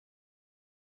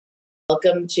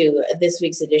Welcome to this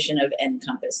week's edition of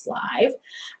NCompass Live.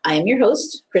 I am your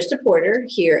host, Krista Porter,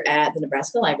 here at the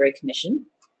Nebraska Library Commission.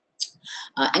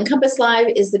 NCompass Live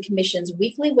is the Commission's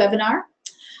weekly webinar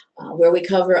where we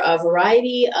cover a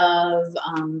variety of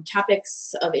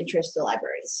topics of interest to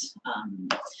libraries.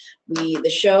 The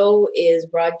show is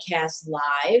broadcast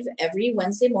live every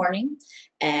Wednesday morning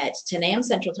at 10 a.m.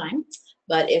 Central Time.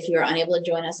 But if you're unable to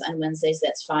join us on Wednesdays,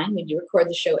 that's fine. We do record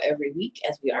the show every week,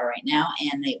 as we are right now,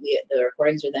 and the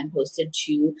recordings are then posted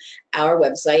to our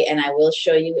website. And I will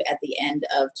show you at the end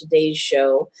of today's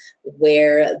show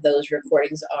where those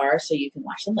recordings are, so you can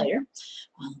watch them later.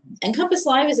 NCompass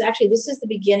Live is actually, this month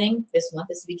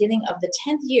is the beginning of the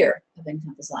 10th year of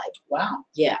NCompass Live. Wow.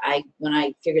 Yeah, when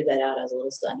I figured that out, I was a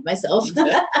little stunned myself.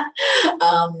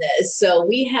 So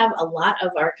we have a lot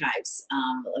of archives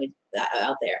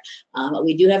out there.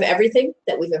 We do have everything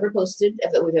that we've ever posted,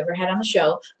 that we've ever had on the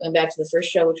show, going back to the first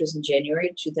show, which was in January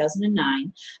of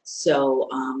 2009. So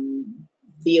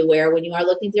be aware when you are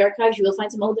looking through the archives, you will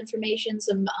find some old information,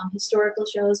 some historical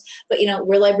shows. But you know,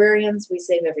 we're librarians, we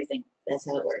save everything. That's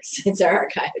how it works. It's our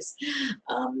archives.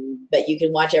 But you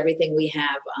can watch everything. We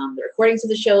have the recordings of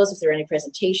the shows, if there are any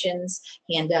presentations,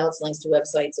 handouts, links to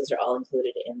websites, those are all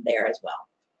included in there as well.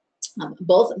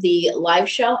 Both the live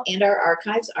show and our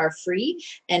archives are free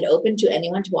and open to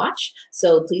anyone to watch.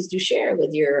 So please do share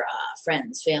with your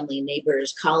friends, family,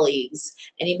 neighbors, colleagues,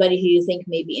 anybody who you think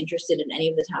may be interested in any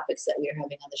of the topics that we are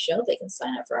having on the show. They can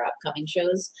sign up for our upcoming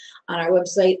shows on our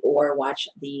website or watch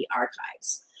the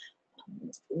archives.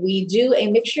 We do a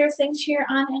mixture of things here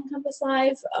on NCompass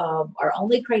Live. Our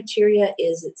only criteria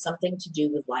is it's something to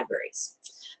do with libraries.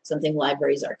 Something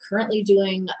libraries are currently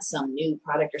doing, some new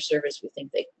product or service we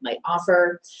think they might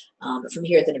offer. From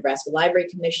here at the Nebraska Library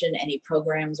Commission, any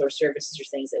programs or services or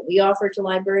things that we offer to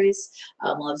libraries,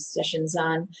 we'll have sessions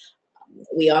on.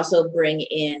 We also bring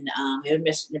in, we have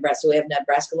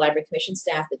Nebraska Library Commission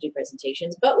staff that do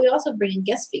presentations, but we also bring in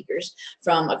guest speakers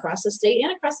from across the state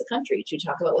and across the country to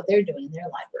talk about what they're doing in their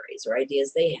libraries or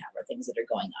ideas they have or things that are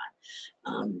going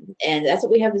on. And that's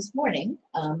what we have this morning.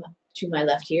 To my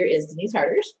left here is Denise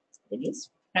Harters,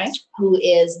 right, who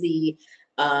is the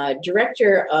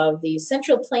director of the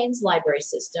Central Plains Library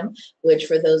System, which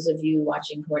for those of you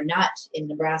watching who are not in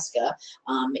Nebraska,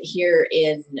 here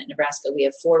in Nebraska we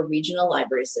have 4 regional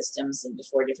library systems in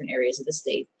 4 different areas of the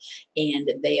state, and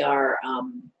they are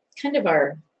kind of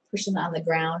our person on the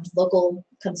ground, local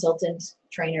consultant,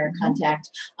 trainer, contact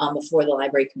for the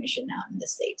Library Commission out in the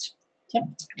state. Yep.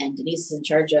 And Denise is in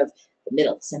charge of the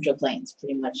middle, Central Plains,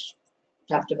 pretty much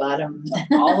top to bottom,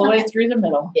 all the way through the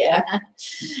middle. Yeah.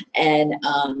 And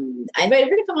I invited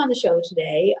her to come on the show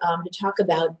today to talk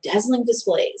about dazzling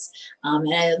displays. And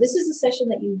this is a session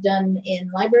that you've done in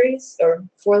libraries or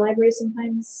for libraries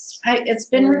sometimes. It's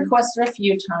been requested a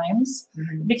few times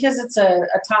because it's a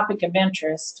topic of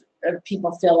interest.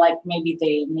 People feel like maybe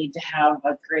they need to have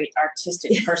a great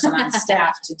artistic person on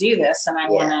staff to do this, and I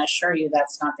want to assure you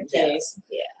that's not the case.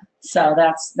 Yeah. So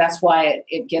that's why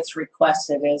it gets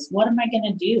requested is, what am I going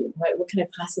to do? What can I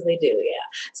possibly do? Yeah.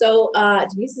 So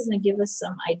Denise is going to give us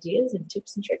some ideas and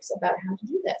tips and tricks about how to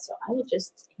do that. So I will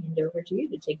just hand it over to you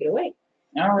to take it away.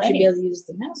 All right. You should be able to use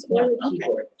the mouse or the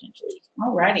keyboard potentially.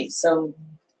 All righty. So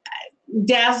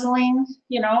dazzling,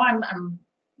 you know, I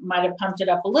might have pumped it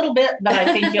up a little bit, but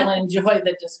I think you'll enjoy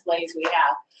the displays we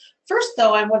have. First,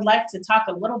 though, I would like to talk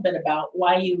a little bit about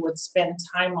why you would spend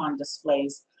time on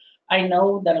displays. I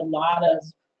know that a lot of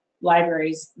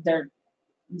libraries, the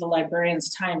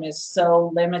librarian's time is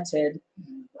so limited,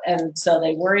 and so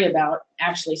they worry about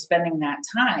actually spending that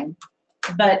time.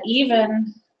 But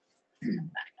even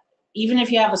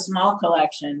if you have a small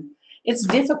collection, it's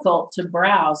difficult to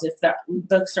browse if the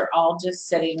books are all just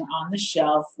sitting on the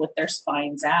shelf with their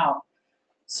spines out.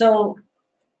 So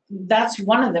that's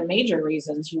one of the major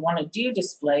reasons you want to do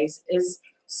displays, is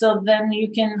so then you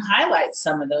can highlight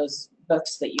some of those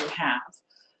books that you have.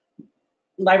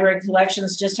 Library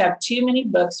collections just have too many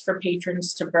books for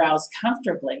patrons to browse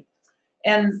comfortably.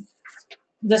 And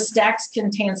the stacks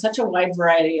contain such a wide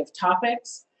variety of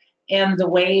topics, and the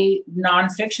way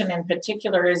nonfiction in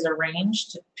particular is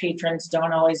arranged, patrons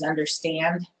don't always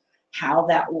understand how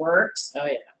that works. Oh,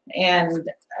 yeah. And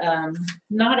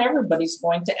not everybody's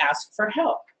going to ask for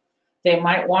help. They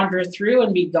might wander through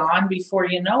and be gone before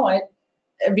you know it,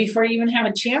 before you even have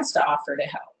a chance to offer to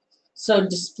help. So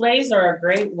displays are a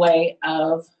great way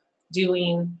of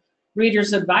doing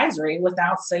reader's advisory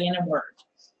without saying a word.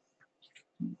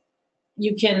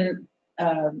 You can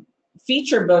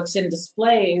feature books in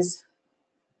displays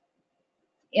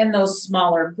in those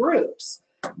smaller groups.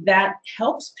 That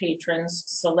helps patrons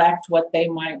select what they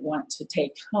might want to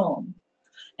take home.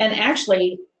 And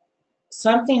actually,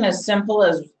 something as simple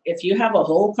as if you have a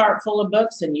whole cart full of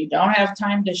books and you don't have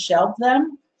time to shelve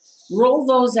them, roll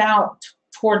those out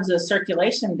towards the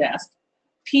circulation desk.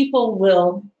 People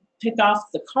will pick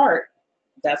off the cart.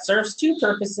 That serves two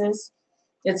purposes.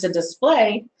 It's a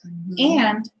display,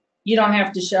 and you don't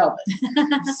have to shelve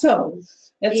it. So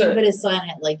it's you put a sign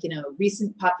at, like,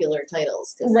 recent popular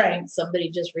titles. Right. Somebody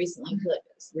just recently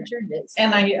returned it.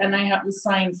 And I have the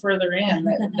sign further in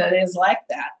that is like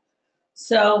that.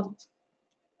 So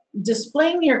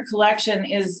displaying your collection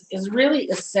is really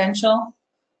essential,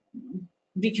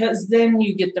 because then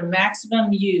you get the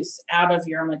maximum use out of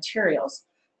your materials.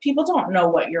 People don't know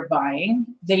what you're buying.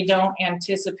 They don't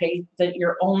anticipate that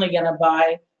you're only going to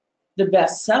buy the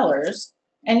best sellers,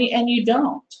 and you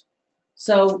don't.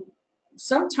 So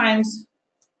sometimes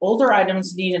older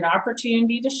items need an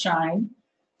opportunity to shine,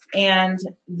 and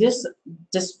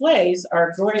displays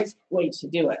are a great way to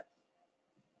do it.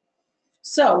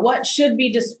 So what should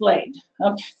be displayed?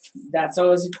 Okay, that's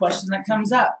always a question that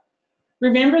comes up.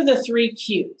 Remember the 3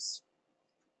 Qs.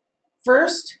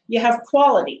 First, you have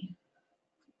quality.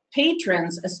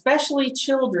 Patrons, especially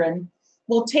children,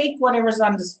 will take whatever's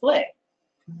on display.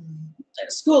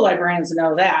 School librarians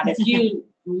know that. If you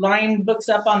line books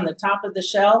up on the top of the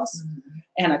shelves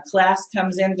and a class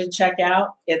comes in to check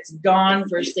out, it's gone. The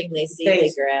first thing they see,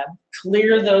 they grab.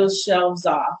 Clear those shelves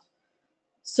off.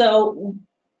 So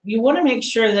you want to make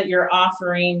sure that you're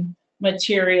offering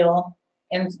material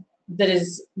and that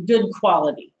is good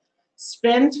quality.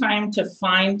 Spend time to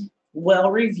find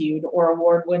well-reviewed or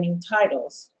award-winning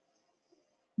titles.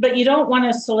 But you don't want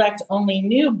to select only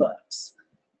new books,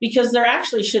 because there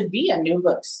actually should be a new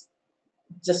books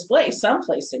display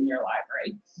someplace in your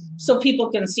library so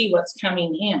people can see what's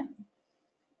coming in.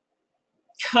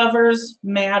 Covers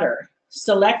matter.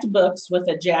 Select books with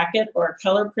a jacket or a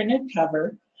color printed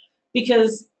cover,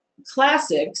 because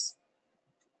classics,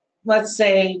 let's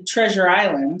say Treasure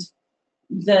Island,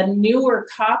 the newer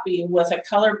copy with a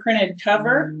color printed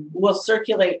cover will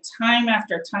circulate time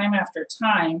after time after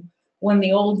time, when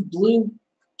the old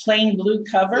plain blue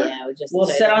cover will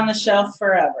sit on the shelf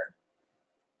forever.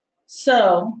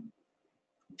 So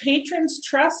patrons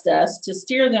trust us to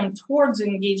steer them towards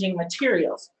engaging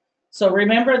materials. So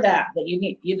remember that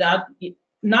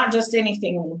not just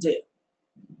anything will do.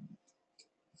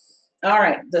 All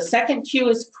right, the second Q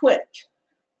is quick.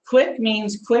 Quick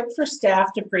means quick for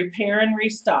staff to prepare and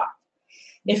restock.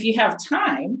 If you have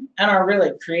time and are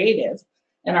really creative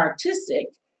and artistic,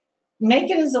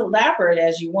 make it as elaborate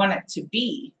as you want it to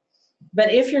be.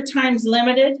 But if your time's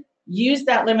limited, use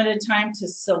that limited time to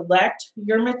select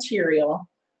your material,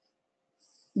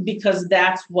 because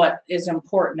that's what is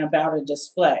important about a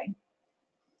display.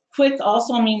 Quick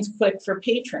also means quick for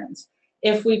patrons.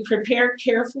 If we prepare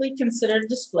carefully considered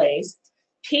displays,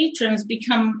 patrons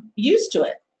become used to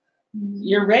it.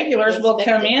 Your regulars will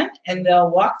come in and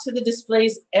they'll walk to the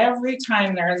displays every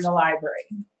time they're in the library.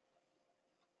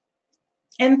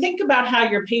 And think about how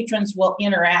your patrons will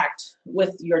interact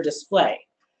with your display.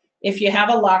 If you have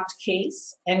a locked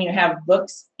case and you have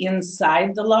books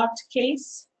inside the locked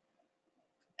case,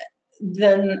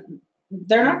 then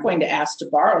they're not going to ask to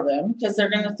borrow them, because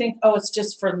they're going to think, oh, it's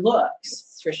just for looks.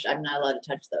 I'm not allowed to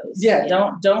touch those. Yeah,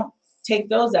 don't take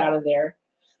those out of there.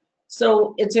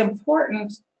 So it's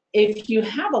important, if you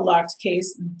have a locked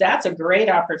case, that's a great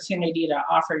opportunity to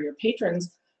offer your patrons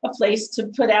a place to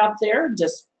put out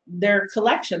their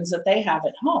collections that they have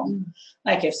at home.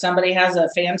 Like if somebody has a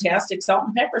fantastic salt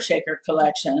and pepper shaker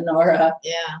collection, or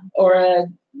a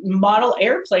model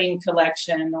airplane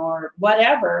collection, or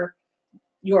whatever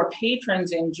your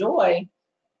patrons enjoy,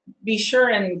 be sure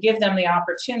and give them the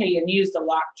opportunity and use the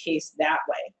locked case that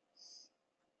way.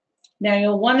 Now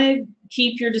you'll want to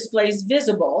keep your displays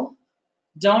visible.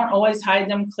 Don't always hide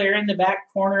them clear in the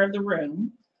back corner of the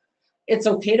room. It's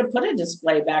okay to put a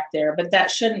display back there, but that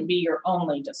shouldn't be your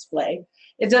only display.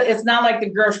 It's not like the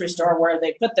grocery store where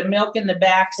they put the milk in the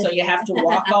back, so you have to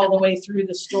walk all the way through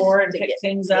the store and pick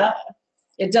things up.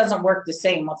 It doesn't work the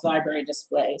same with library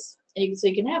displays. So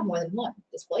you can have more than one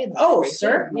display in the library. Oh,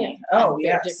 certainly. Yeah. Oh,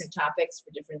 yes. Different topics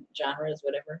for different genres,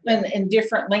 whatever. And in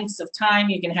different lengths of time,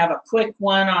 you can have a quick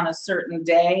one on a certain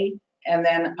day, and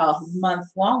then a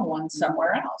month-long one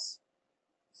somewhere else.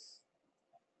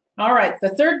 All right,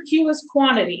 the third Q is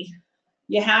quantity.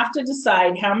 You have to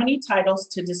decide how many titles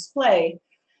to display,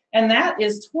 and that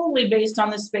is totally based on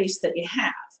the space that you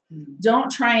have.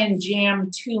 Don't try and jam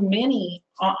too many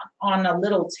on a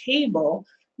little table.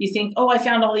 You think, oh, I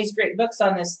found all these great books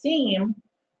on this theme.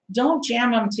 Don't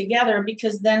jam them together,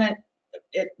 because then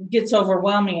it gets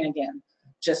overwhelming again.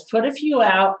 Just put a few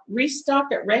out, restock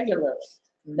it regularly.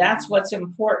 That's what's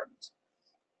important.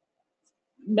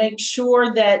 Make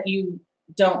sure that you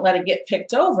don't let it get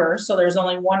picked over, so there's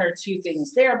only one or two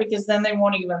things there, because then they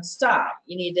won't even stop.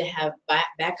 You need to have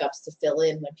backups to fill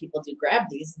in when people do grab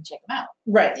these and check them out.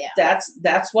 Right. Yeah.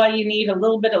 That's why you need a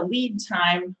little bit of lead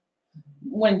time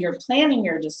when you're planning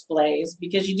your displays,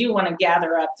 because you do want to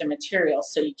gather up the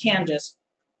materials, so you can just,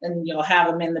 and you'll have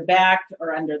them in the back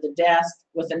or under the desk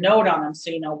with a note on them, so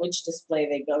you know which display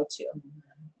they go to.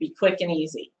 Be quick and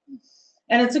easy.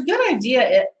 And it's a good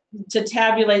idea to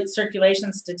tabulate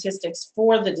circulation statistics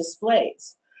for the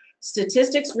displays.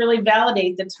 Statistics really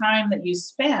validate the time that you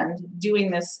spend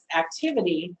doing this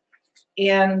activity,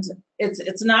 and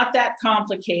it's not that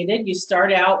complicated. You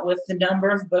start out with the number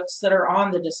of books that are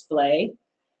on the display,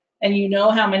 and you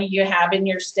know how many you have in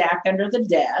your stack under the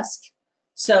desk.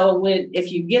 So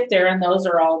if you get there and those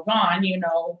are all gone, you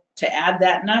know to add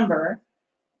that number.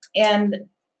 And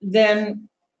then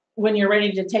when you're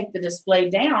ready to take the display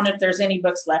down, if there's any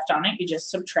books left on it, you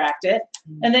just subtract it,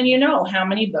 and then you know how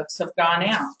many books have gone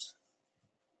out.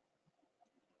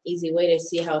 Easy way to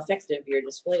see how effective your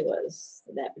display was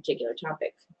for that particular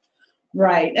topic.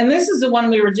 Right, and this is the one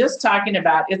we were just talking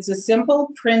about. It's a simple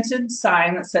printed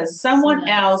sign that says, someone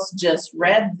else just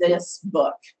read this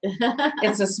book.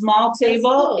 It's a small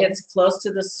table. Cool. It's close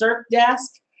to the circ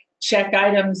desk. Check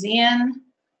items in.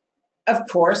 Of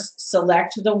course,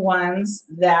 select the ones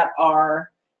that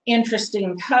are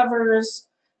interesting covers,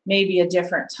 maybe a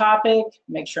different topic.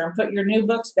 Make sure and put your new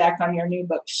books back on your new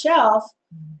book shelf.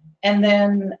 And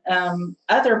then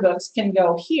other books can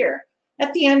go here.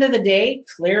 At the end of the day,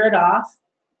 clear it off,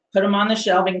 put them on the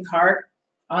shelving cart.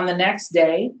 On the next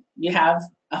day, you have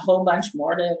a whole bunch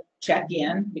more to check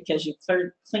in because you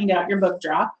cleaned out your book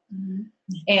drop.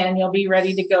 And you'll be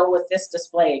ready to go with this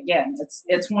display again.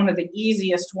 It's one of the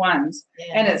easiest ones,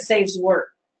 and it saves work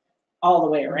all the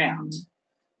way around.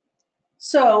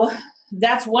 So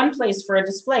that's one place for a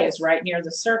display, is right near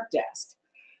the circ desk.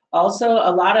 Also,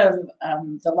 a lot of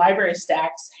the library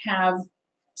stacks have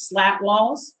slat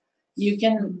walls. You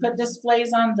can put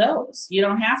displays on those. You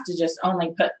don't have to just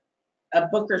only put a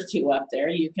book or two up there.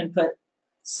 You can put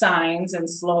signs and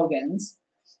slogans.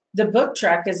 The book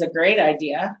truck is a great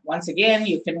idea. Once again,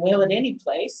 you can wheel it any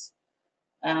place.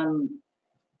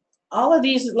 All of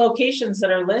these locations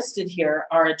that are listed here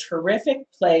are a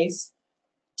terrific place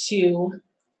to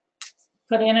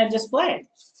put in a display.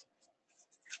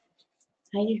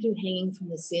 How do you do hanging from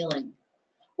the ceiling?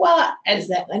 Well, Is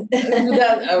that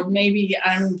maybe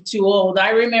I'm too old. I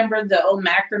remember the old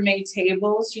macrame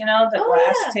tables, you know, the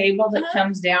glass table that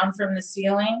comes down from the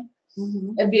ceiling.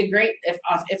 It'd be a great, if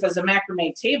it was a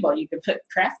macrame table, you could put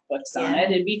craft books on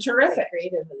it. It'd be terrific.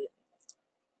 creative with it.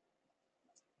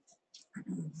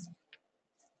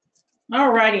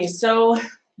 Alrighty, so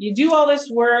you do all this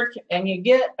work and you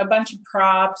get a bunch of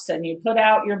props and you put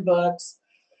out your books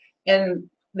and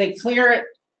they clear it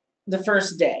the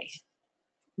first day.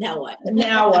 Now what?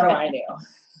 Now what do I do?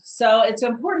 So it's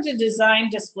important to design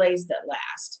displays that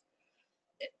last.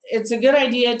 It's a good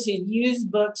idea to use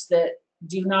books that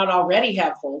do not already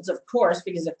have holds, of course,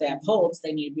 because if they have holds,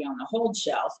 they need to be on the hold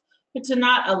shelf, but to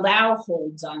not allow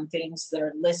holds on things that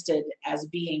are listed as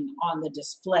being on the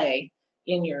display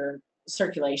in your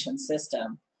circulation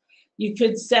system. You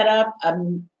could set up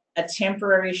a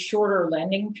temporary shorter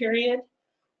lending period,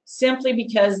 simply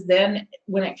because then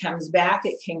when it comes back,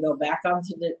 it can go back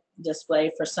onto the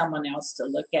display for someone else to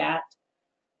look at.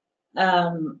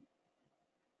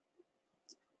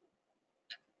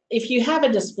 If you have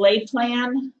a display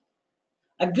plan,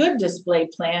 a good display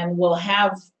plan will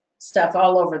have stuff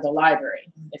all over the library.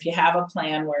 If you have a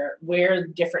plan where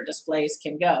different displays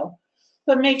can go,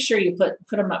 but make sure you put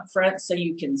them up front so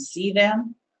you can see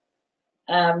them.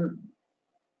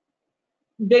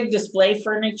 Big display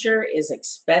furniture is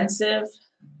expensive,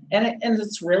 and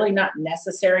it's really not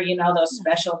necessary. You know, those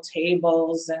special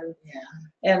tables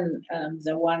and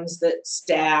the ones that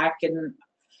stack, and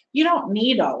you don't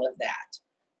need all of that.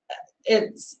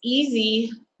 It's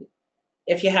easy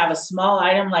if you have a small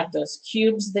item like those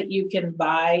cubes that you can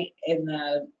buy in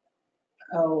the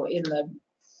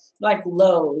like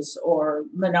Lowe's or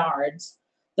Menards,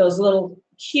 those little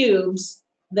cubes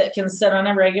that can sit on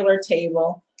a regular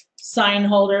table, sign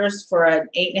holders for an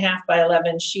 8.5 by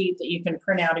 11 sheet that you can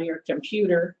print out of your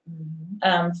computer.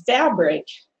 Fabric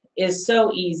is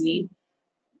so easy.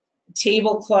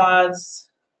 Tablecloths,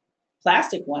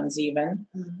 plastic ones even,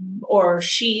 or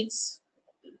sheets,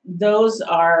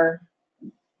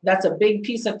 that's a big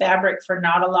piece of fabric for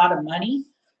not a lot of money.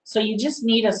 So you just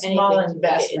need a small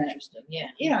investment.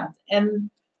 Yeah.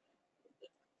 And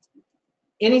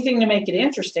anything to make it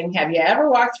interesting. Have you ever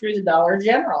walked through the Dollar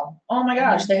General? Oh my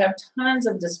gosh, they have tons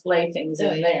of display things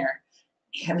in there.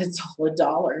 And it's all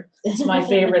 $1. It's my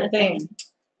favorite thing.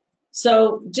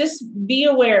 So just be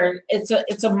aware. It's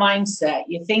a mindset.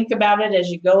 You think about it as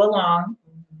you go along,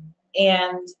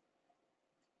 and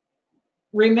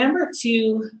remember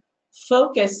to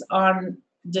focus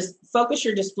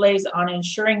your displays on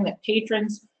ensuring that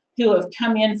patrons who have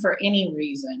come in for any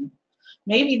reason,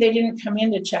 maybe they didn't come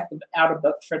in to check out a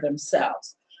book for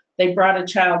themselves. They brought a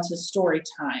child to story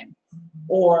time,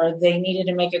 or they needed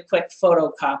to make a quick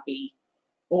photocopy,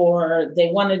 or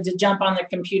they wanted to jump on the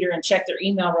computer and check their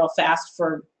email real fast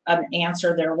for an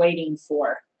answer they're waiting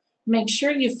for. Make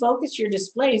sure you focus your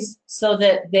displays so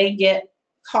that they get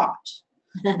caught.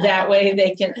 That way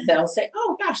they'll say,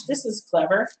 oh gosh, this is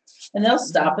clever, and they'll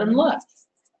stop and look.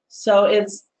 So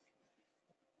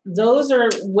those are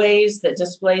ways that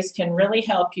displays can really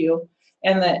help you.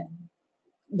 And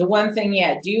the one thing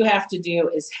you do have to do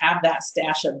is have that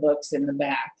stash of books in the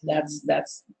back.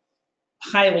 That's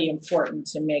highly important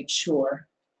to make sure.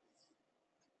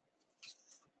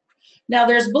 Now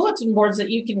there's bulletin boards that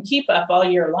you can keep up all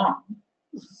year long.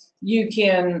 You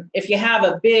can, if you have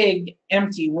a big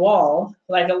empty wall,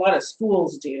 like a lot of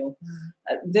schools do.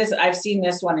 I've seen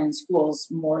this one in schools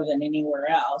more than anywhere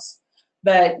else.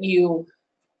 But you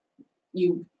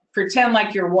pretend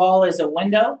like your wall is a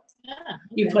window. Okay.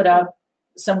 You put up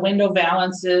some window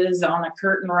valances on a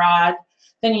curtain rod.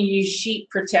 Then you use sheet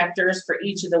protectors for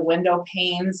each of the window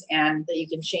panes, and that you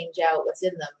can change out what's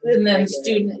in them. And then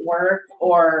student work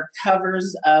or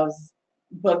covers of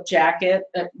book jacket,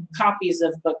 copies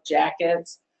of book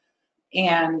jackets,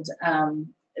 and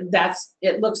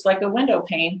it looks like a window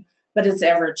pane, but it's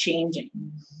ever changing.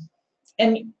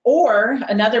 And or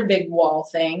another big wall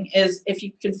thing is if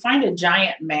you can find a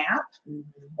giant map,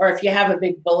 or if you have a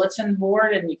big bulletin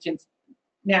board, and you can.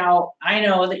 Now I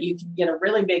know that you can get a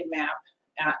really big map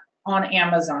on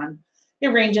Amazon. It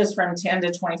ranges from $10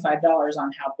 to $25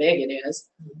 on how big it is.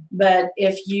 But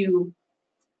if you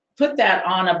put that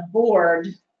on a board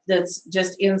that's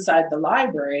just inside the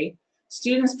library,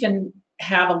 students can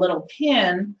have a little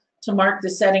pin to mark the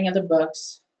setting of the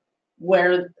books,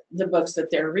 where the books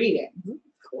that they're reading.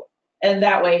 Cool. And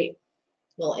that way,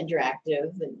 a little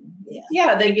interactive, and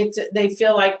they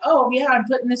feel like, oh yeah, I'm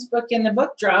putting this book in the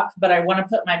book drop, but I want to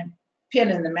put my pin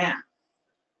in the map.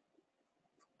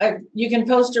 You can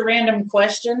post a random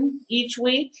question each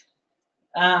week.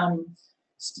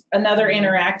 Another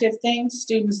interactive thing,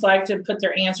 students like to put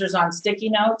their answers on sticky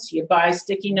notes. You buy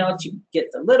sticky notes, you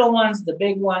get the little ones, the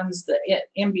big ones, the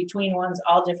in-between ones,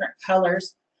 all different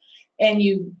colors. And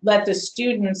you let the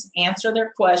students answer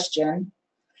their question,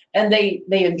 and they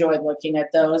enjoy looking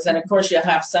at those. And of course you'll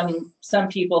have some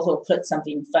people who'll put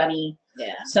something funny.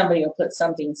 Yeah. Somebody will put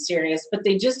something serious, but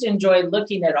they just enjoy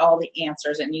looking at all the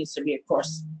answers. It needs to be, of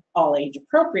course, all age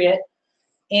appropriate,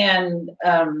 and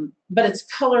but it's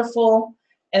colorful.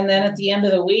 And then at the end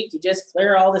of the week, you just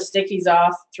clear all the stickies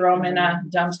off, throw them in a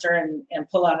dumpster, and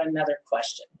pull out another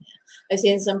question. I've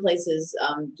seen some places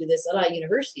do this. A lot of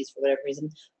universities, for whatever reason,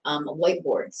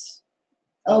 whiteboards.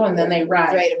 Oh, and then they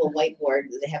write a whiteboard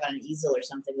that they have on an easel or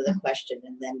something with a question,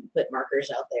 and then put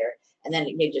markers out there, and then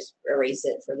they just erase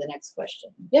it for the next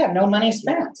question. Yeah, no money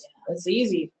spent. Yeah. It's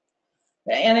easy,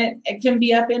 and it can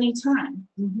be up anytime.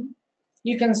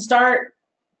 You can start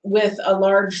with a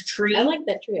large tree. I like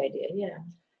that tree idea. Yeah.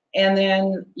 And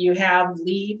then you have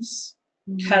leaves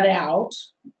cut out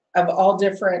of all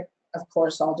different, of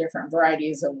course, all different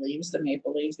varieties of leaves. The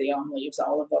maple leaves, the elm leaves,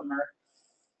 all of them are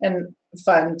and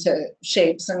fun to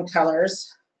shapes and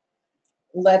colors.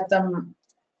 Let them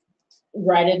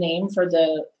write a name for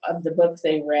the book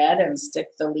they read and stick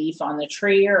the leaf on the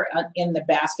tree, or in the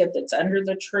basket that's under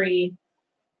the tree,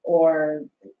 or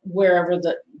wherever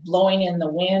blowing in the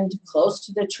wind close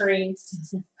to the tree.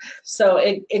 So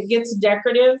it gets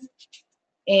decorative,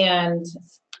 and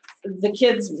the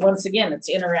kids, once again, it's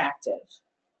interactive.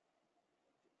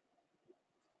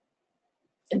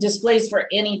 Displays for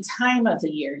any time of the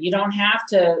year. You don't have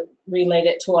to relate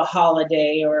it to a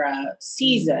holiday or a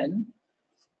season.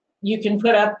 You can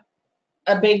put up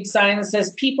a big sign that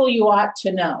says people you ought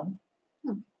to know.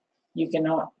 You can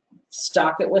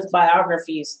stock it with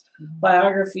biographies.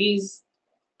 Biographies,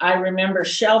 I remember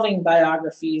shelving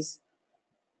biographies,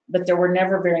 but there were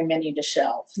never very many to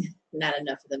shelve. Not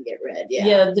enough of them get read. Yeah.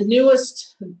 Yeah, the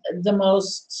newest,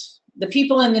 the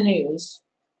people in the news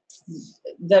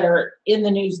that are in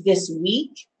the news this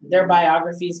week, their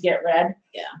biographies get read.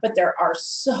 Yeah. But there are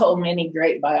so many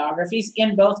great biographies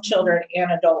in both children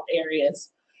and adult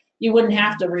areas. You wouldn't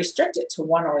have to restrict it to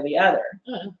one or the other.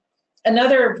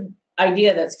 Another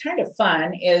idea that's kind of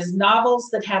fun is novels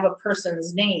that have a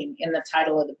person's name in the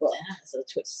title of the book. Yeah, so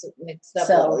it's mixed up a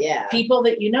So little, yeah. people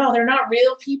that you know, they're not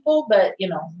real people, but you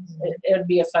know, it would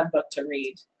be a fun book to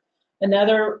read.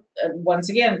 Another, once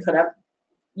again,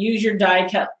 use your die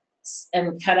cuts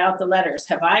and cut out the letters.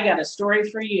 Have I got a story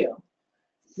for you?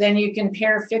 Then you can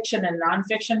pair fiction and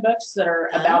nonfiction books that are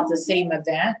about the same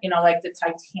event, you know, like the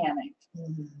Titanic.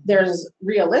 There's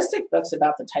realistic books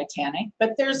about the Titanic,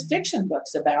 but there's fiction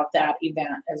books about that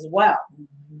event as well.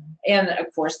 And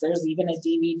of course, there's even a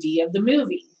DVD of the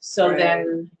movie. So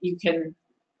then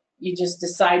you just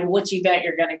decide which event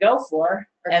you're going to go for.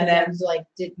 Or and then like,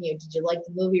 did you like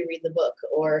the movie, read the book,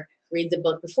 or read the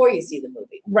book before you see the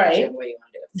movie? Right. Way you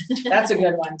want to do it. That's a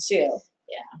good one too.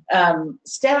 Yeah.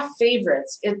 Staff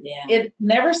favorites. It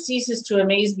never ceases to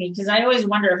amaze me because I always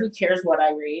wonder who cares what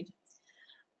I read.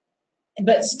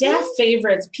 But staff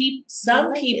favorites,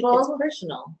 some people it's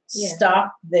personal.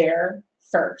 stop there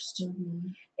first.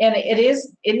 And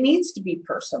it needs to be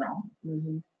personal.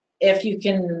 If you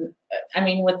can, I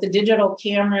mean, with the digital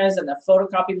cameras and the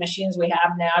photocopy machines we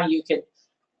have now, you could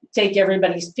take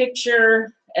everybody's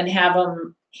picture and have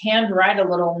them handwrite a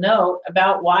little note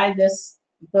about why this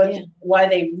book, why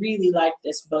they really like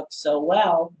this book so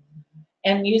well,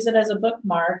 and use it as a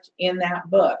bookmark in that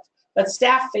book. But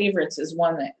staff favorites is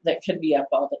one that could be up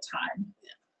all the time.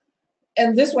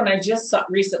 And this one I just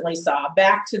recently saw,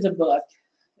 back to the book,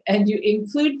 and you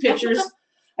include pictures.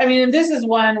 I mean, and this is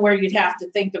one where you'd have to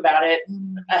think about it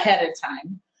ahead of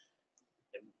time.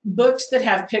 Books that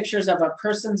have pictures of a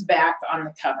person's back on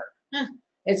the cover.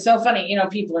 It's so funny, you know,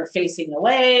 people are facing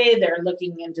away, they're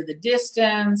looking into the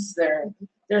distance,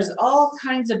 there's all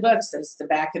kinds of books. There's the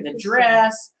back of the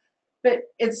dress, but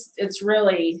it's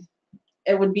really,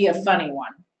 it would be a funny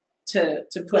one to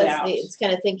put out. It's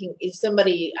kind of thinking, if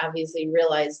somebody obviously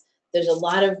realized there's a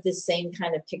lot of the same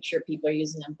kind of picture people are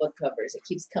using on book covers. It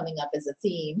keeps coming up as a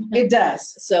theme. It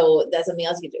does. So that's something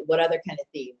else you do. What other kind of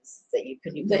themes that you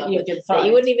could find that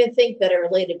you wouldn't even think that are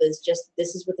related, but it's just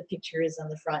this is what the picture is on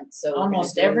the front. So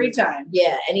almost every time.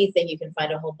 Yeah, anything you can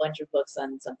find a whole bunch of books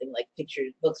on something like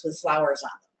pictures, books with flowers on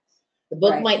them. The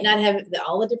book might not have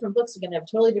all the different books are going to have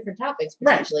totally different topics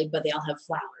potentially, but they all have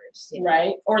flowers. You know?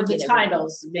 Right. Or the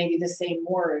titles, maybe the same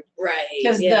word. Right.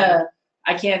 Because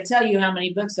I can't tell you how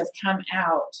many books have come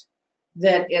out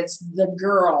that it's the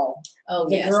girl,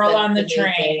 the girl on the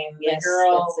train, the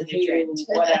girl who,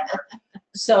 whatever.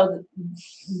 So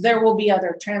there will be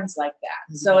other trends like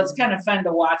that. So it's kind of fun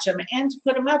to watch them and to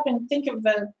put them up and think of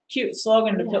a cute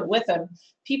slogan to put with them.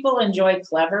 People enjoy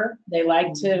clever. They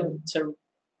like to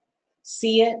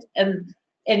see it and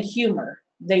humor.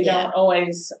 They don't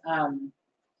always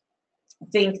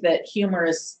think that humor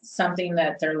is something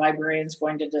that their librarian's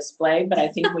going to display, but I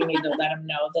think we need to let them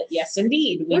know that yes,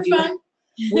 indeed,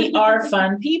 we are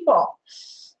fun people.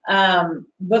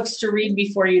 Books to read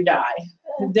before you die.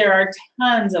 There are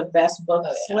tons of best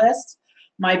books lists.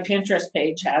 My Pinterest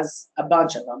page has a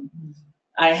bunch of them.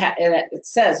 It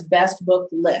says best book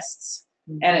lists,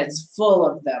 and it's full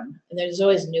of them. And there's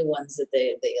always new ones that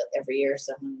they every year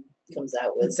someone comes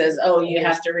out with. It says, oh, you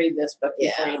have to read this book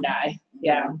before you die.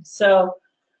 Yeah. So,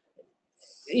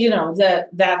 you know,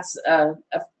 that's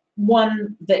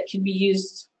one that can be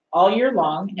used all year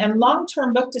long. And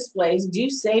long-term book displays do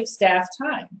save staff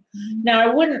time. Now,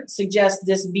 I wouldn't suggest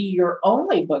this be your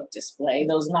only book display,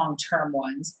 those long-term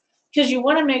ones, because you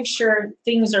want to make sure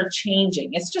things are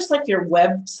changing. It's just like your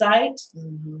website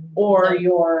or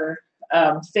your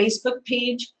Facebook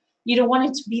page. You don't want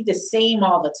it to be the same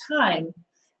all the time.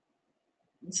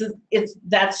 So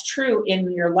that's true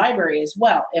in your library as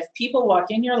well. If people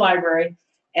walk in your library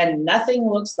and nothing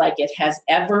looks like it has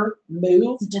ever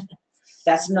moved,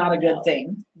 that's not a good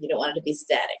thing. You don't want it to be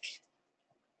static.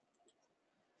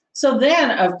 So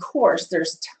then, of course,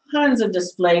 there's tons of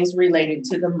displays related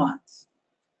to the month.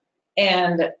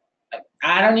 And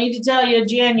I don't need to tell you,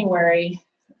 January,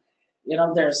 you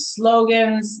know, there's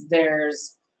slogans,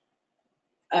 there's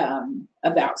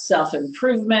about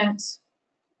self-improvement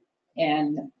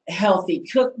and healthy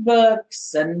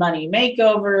cookbooks and money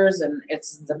makeovers, and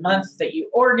it's the month that you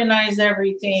organize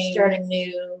everything. Starting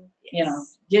new. You know,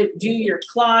 do your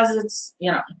closets,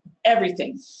 you know,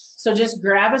 everything. So just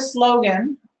grab a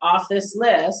slogan off this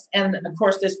list, and of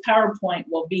course this PowerPoint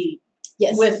will be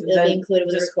with the included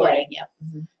with the recording. Yeah.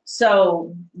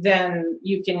 So then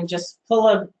you can just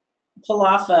pull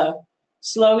off a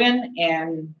slogan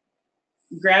and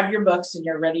grab your books and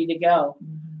you're ready to go.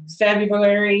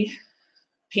 February,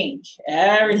 pink.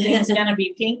 Everything's gonna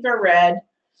be pink or red.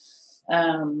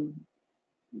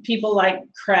 People like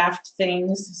craft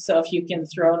things, so if you can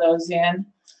throw those in.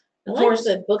 I like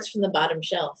the books from the bottom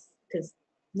shelf, because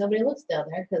Nobody looks down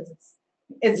there because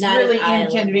It's not really an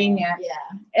island. inconvenient. Yeah.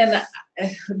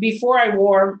 And before I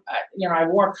wore, I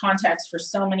wore contacts for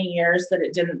so many years that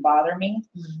it didn't bother me.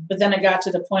 But then it got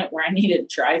to the point where I needed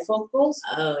trifocals.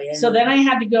 Oh, yeah. So then I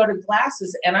had to go to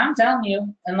glasses. And I'm telling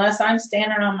you, unless I'm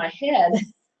standing on my head,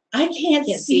 I can't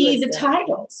see the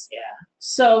titles. Yeah.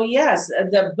 So yes,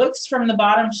 the books from the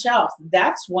bottom shelf,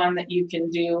 that's one that you can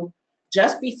do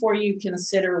just before you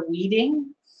consider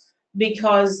weeding,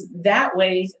 because that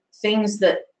way things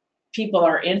that people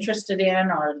are interested in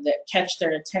or that catch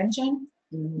their attention,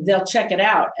 they'll check it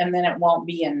out, and then it won't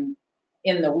be in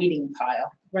the weeding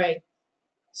pile. Right.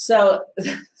 So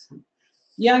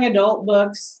young adult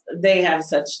books, they have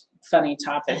such funny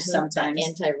topics sometimes.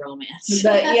 Anti-romance.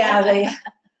 But yeah,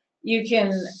 you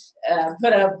can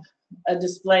put up a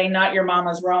display, Not Your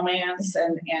Mama's Romance,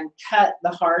 and cut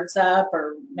the hearts up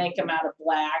or make them out of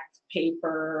black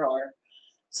paper, or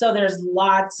so there's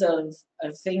lots of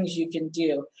things you can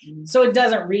do. So it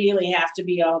doesn't really have to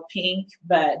be all pink,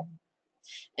 but.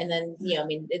 And then,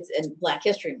 it's in Black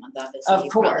History Month, obviously. Of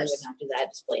you course. probably would not do that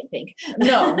display in pink.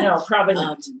 No, probably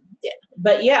not. Yeah.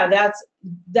 But yeah,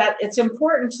 it's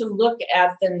important to look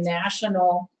at the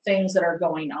national things that are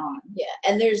going on. Yeah,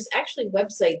 and there's actually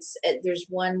websites. There's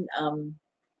one.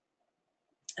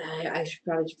 I should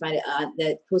probably find it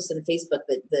that posted on Facebook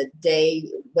the day,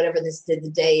 whatever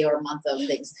the day or month of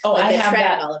things. Oh, like I have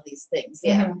track that. all of these things.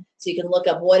 Yeah, so you can look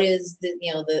up what is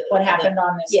what happened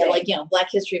on this. Yeah, day. like Black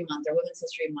History Month or Women's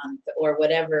History Month or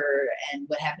whatever, and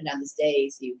what happened on this day,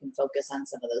 so you can focus on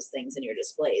some of those things in your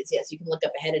displays. Yes, you can look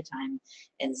up ahead of time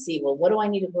and see, well, what do I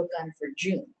need to work on for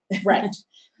June? Right.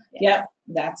 Yep,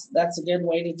 that's a good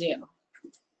way to do.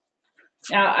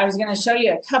 Now I was going to show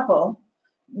you a couple.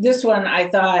 This one I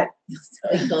thought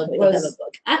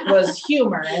was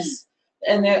humorous,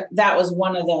 and that was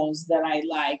one of those that I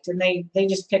liked. And they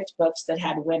just picked books that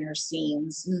had winter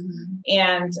scenes,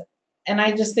 and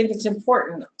I just think it's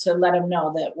important to let them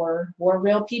know that we're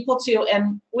real people too.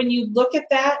 And when you look at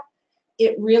that,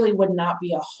 it really would not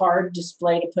be a hard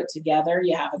display to put together.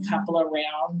 You have a couple of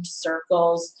round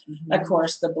circles, of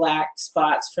course, the black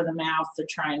spots for the mouth, the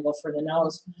triangle for the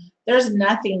nose. There's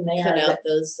nothing there. Cut out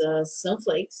those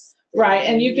snowflakes. Right,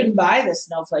 and you can buy the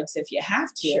snowflakes if you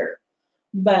have to. Sure.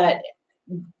 But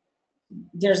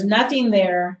there's nothing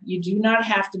there. You do not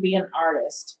have to be an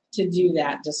artist to do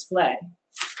that display.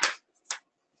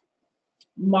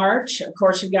 March, of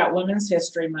course, you've got Women's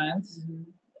History Month.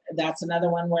 That's another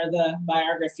one where the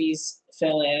biographies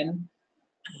fill in.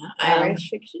 Irish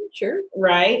fiction, sure.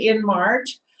 Right, in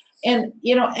March. And,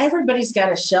 everybody's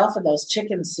got a shelf of those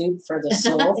chicken soup for the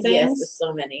soul things. Yes, there's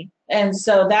so many. And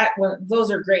so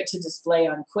those are great to display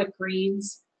on quick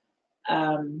reads.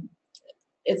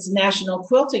 It's National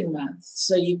Quilting Month,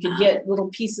 so you could get little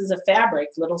pieces of fabric,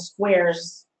 little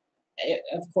squares.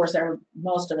 Of course,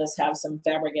 most of us have some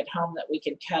fabric at home that we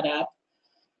could cut up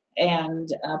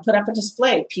and put up a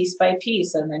display piece by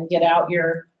piece, and then get out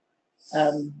your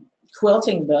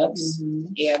quilting books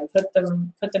and put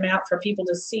them out for people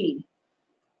to see.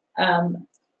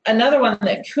 Another one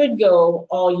that could go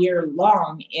all year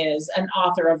long is an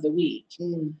author of the week.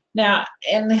 Now,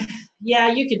 and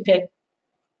yeah, you could pick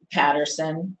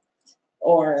Patterson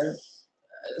or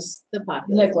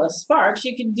Nicholas Sparks.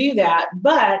 You can do that,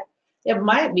 but it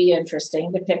might be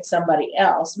interesting to pick somebody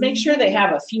else. Make sure they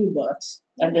have a few books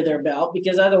under their belt,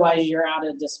 because otherwise you're out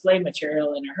of display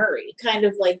material in a hurry. Kind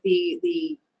of like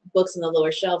the books on the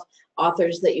lower shelf,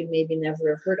 authors that you maybe never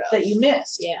have heard of. That you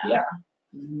missed. Yeah.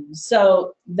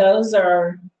 So those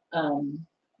are,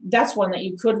 that's one that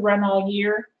you could run all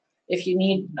year. If you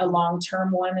need a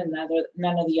long-term one and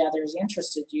none of the others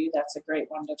interested you, that's a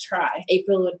great one to try.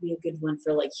 April would be a good one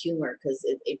for like humor, because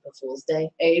it's April Fool's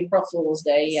Day. April Fool's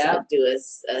Day, yeah. So do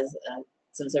as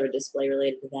some sort of display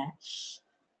related to that.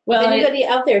 Well, if anybody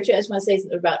out there, too, I just want to say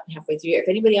about halfway through here, if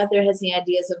anybody out there has any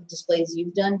ideas of displays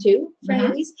you've done too for any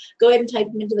of these, go ahead and type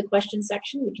them into the question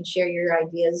section. We can share your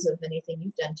ideas of anything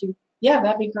you've done too. Yeah,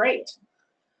 that'd be great.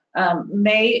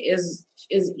 May is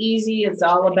easy. It's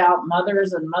all about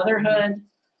mothers and motherhood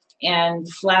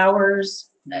and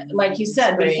flowers. Like you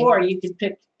said before, you could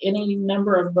pick any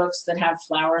number of books that have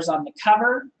flowers on the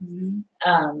cover.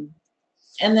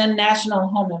 And then National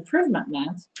Home Improvement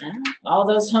Month. All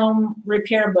those home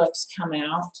repair books come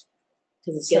out.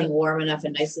 Because it's getting warm enough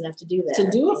and nice enough to do that.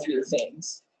 To do a few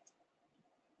things.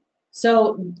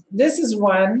 So this is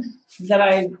one that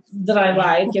I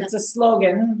like. It's a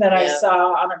slogan that I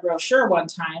saw on a brochure one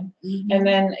time, and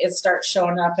then it starts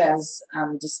showing up as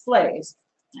displays.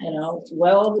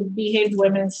 Well-behaved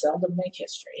women seldom make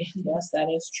history. Yes, that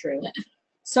is true.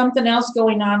 Something else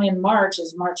going on in March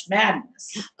is March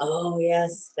Madness. Oh,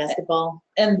 yes, basketball.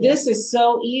 And this is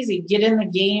so easy. Get in the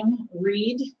game,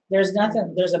 read. There's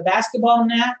nothing. There's a basketball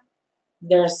net.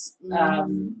 There's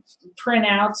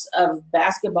printouts of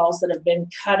basketballs that have been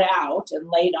cut out and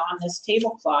laid on this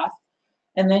tablecloth.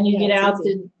 And then you get out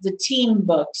the team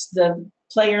books, the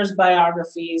players'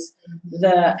 biographies,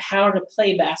 the how to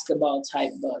play basketball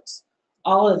type books.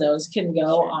 All of those can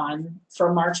go on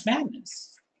for March Madness.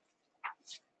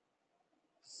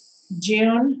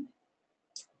 June,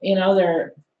 you know, there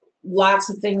are lots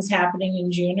of things happening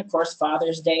in June. Of course,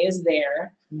 Father's Day is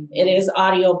there. It is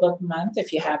audiobook month.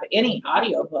 If you have any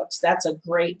audiobooks, that's a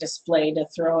great display to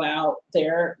throw out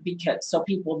there because so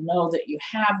people know that you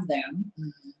have them.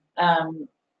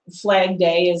 Flag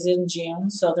Day is in June,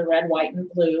 so the red, white, and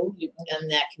blue.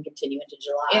 And that can continue into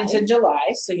July. Into July,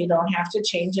 so you don't have to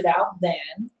change it out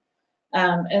then.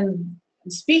 And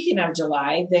speaking of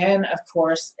July, then of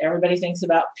course everybody thinks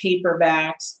about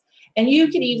paperbacks, and you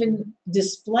can even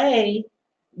display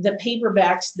the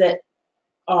paperbacks that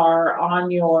are on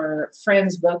your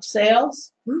friends' book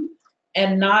sales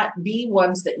and not be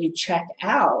ones that you check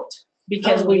out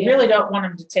because we really don't want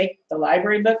them to take the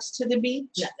library books to the beach.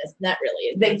 No, that's not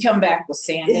really. They come back with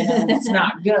sand in them, and it's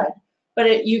not good.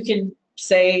 But you can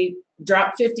say,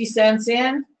 drop 50 cents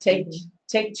in, take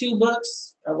 2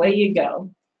 books, away you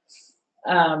go.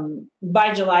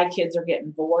 By July, kids are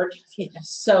getting bored.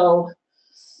 So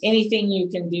anything you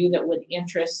can do that would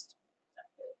interest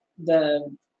the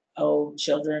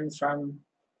children from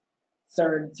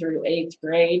 3rd through 8th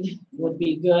grade would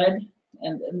be good,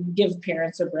 and give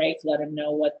parents a break, let them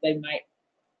know what they might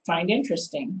find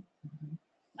interesting.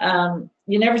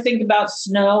 You never think about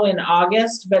snow in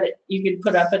August, but you could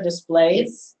put up a display.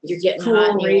 You're getting cool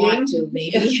hot and reading. you want to,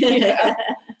 maybe.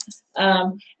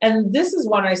 And this is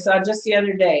one I saw just the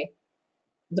other day,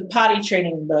 the potty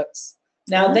training books.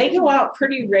 Now they go out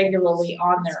pretty regularly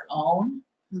on their own,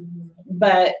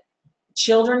 but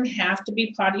children have to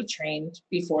be potty trained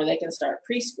before they can start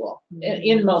preschool,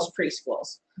 in most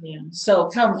preschools. So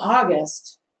come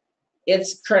August,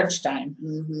 it's crunch time.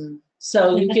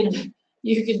 So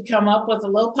you could come up with a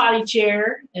little potty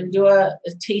chair and do a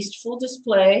tasteful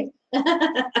display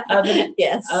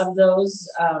of those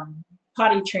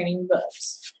potty training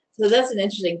books. So that's an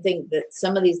interesting thing, that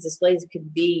some of these displays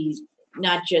could be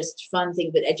not just fun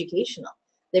things, but educational.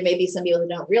 There may be some people that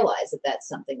don't realize that that's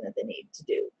something that they need to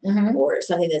do, or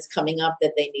something that's coming up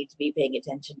that they need to be paying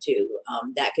attention to.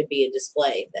 That could be a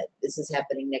display that this is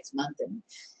happening next month, and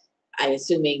I'm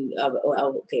assuming,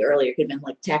 earlier could have been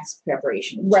like tax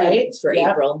preparation, right? For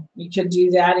April. You could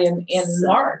do that in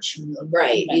March,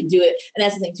 right? You do it, and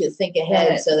that's the thing too. Think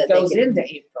ahead so that goes they can, into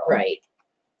April, right?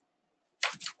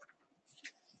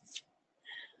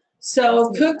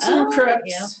 So Cooks and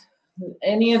Crooks,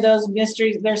 any of those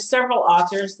mysteries. There's several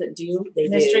authors that do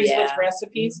mysteries with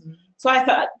recipes. So I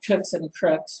thought Cooks and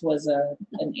Crooks was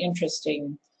an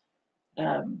interesting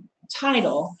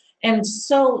title, and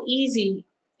so easy.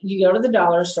 You go to the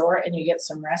dollar store and you get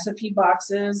some recipe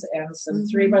boxes and some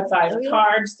 3x5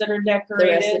 cards that are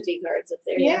decorated. The recipe cards up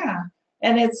there. Yeah,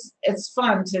 and it's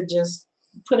fun to just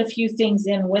put a few things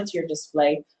in with your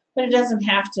display, but it doesn't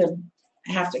have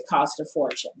to cost a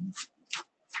fortune.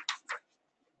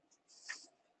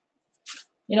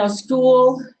 You know,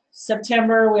 school,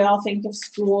 September, we all think of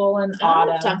school and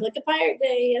autumn. Talk Like a Pirate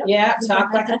Day. Yeah,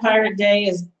 Talk Like a Pirate Day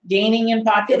is gaining in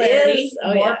popularity.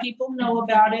 More people know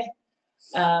about it.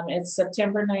 It's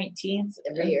September 19th.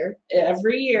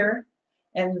 Every year.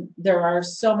 And there are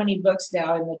so many books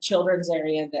now in the children's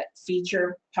area that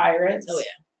feature pirates. Oh, yeah.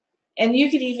 And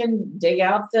you could even dig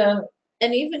out and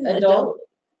even adult,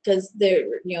 because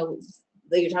they're,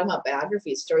 you're talking about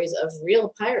biographies, stories of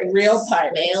real pirates.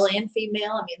 Male and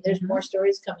female. I mean, there's more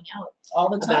stories coming out all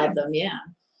the time about them,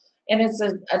 And it's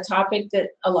a topic that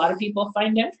a lot of people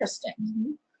find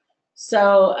interesting.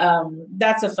 So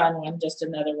that's a fun one, just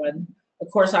another one. Of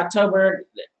course, October,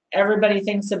 everybody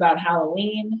thinks about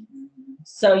Halloween.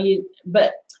 So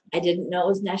but I didn't know it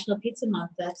was National Pizza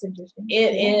Month. That's interesting.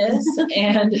 It is.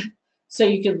 And so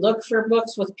you could look for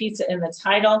books with pizza in the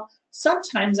title.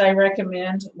 Sometimes I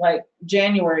recommend, like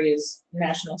January is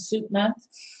National Soup Month.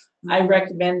 I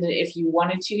recommend that if you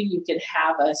wanted to, you could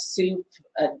have a soup,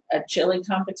 a chili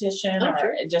competition,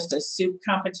 or just a soup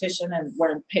competition, and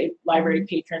where library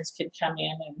patrons could come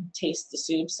in and taste the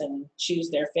soups and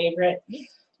choose their favorite.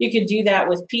 You could do that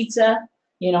with pizza.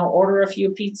 Order a few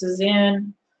pizzas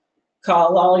in,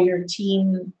 call all your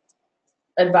team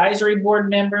advisory board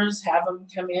members, have them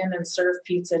come in and serve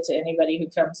pizza to anybody who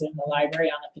comes in the library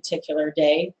on a particular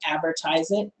day, advertise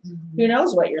it. Who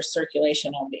knows what your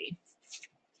circulation will be.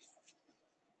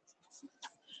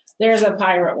 There's a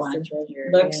pirate one. Treasure,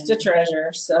 Books yeah. to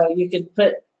treasure. So you could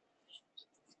put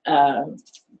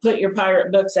your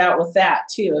pirate books out with that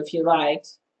too, if you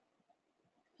liked.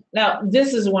 Now,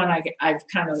 this is one I've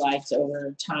kind of liked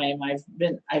over time.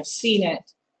 I've seen it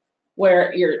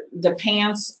where the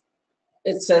pants,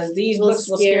 it says these books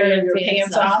will scare your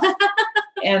pants off.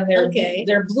 And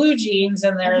they're blue jeans,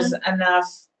 and there's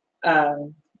enough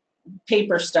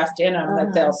paper stuffed in them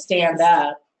that they'll stand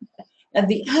up. And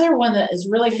the other one that is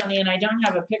really funny, and I don't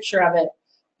have a picture of it,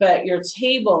 but your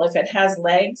table, if it has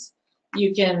legs,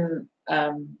 you can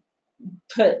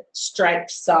put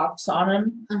striped socks on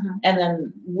them, and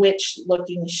then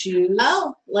witch-looking shoes.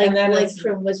 Oh, like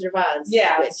from Wizard of Oz.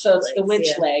 Yeah, so it's the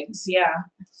witch legs. Yeah.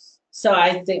 So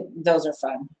I think those are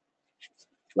fun.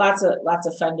 Lots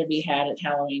of fun to be had at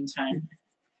Halloween time.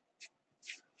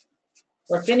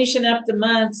 We're finishing up the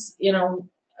months. You know,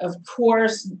 of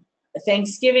course,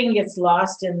 Thanksgiving gets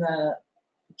lost in the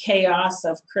chaos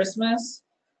of Christmas,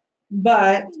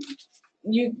 but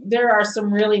there are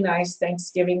some really nice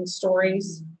Thanksgiving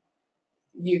stories.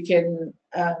 You can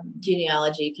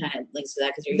genealogy kind of links to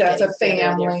that because that's a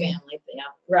family, yeah.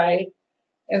 Right?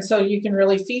 And so you can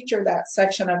really feature that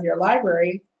section of your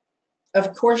library.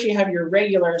 Of course, you have your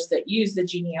regulars that use the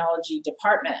genealogy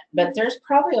department, but there's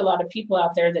probably a lot of people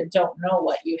out there that don't know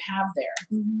what you have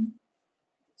there.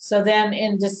 So then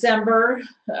in December,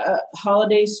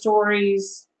 holiday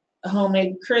stories,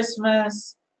 homemade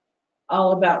Christmas,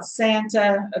 all about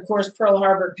Santa. Of course, Pearl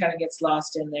Harbor kind of gets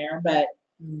lost in there, but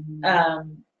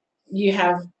you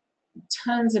have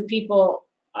tons of people.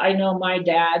 I know my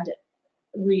dad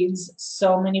reads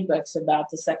so many books about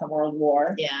the Second World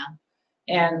War. Yeah.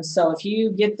 And so if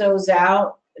you get those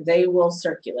out, they will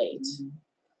circulate.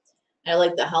 I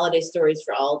like the holiday stories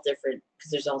for all different,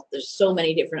 because there's so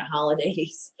many different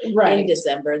holidays in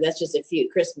December. That's just a few: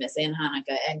 Christmas and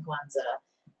Hanukkah and Kwanzaa,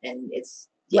 and it's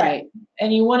right.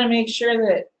 And you want to make sure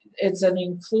that it's an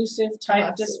inclusive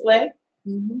type display.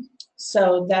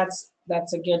 So that's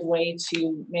a good way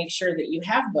to make sure that you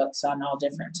have books on all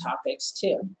different topics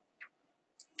too.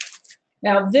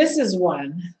 Now this is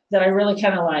one that I really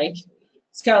kind of like.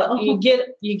 It's kind of,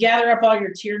 you gather up all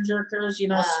your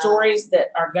tearjerkers, stories that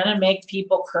are gonna make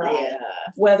people cry,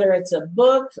 whether it's a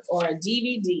book or a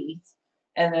DVD,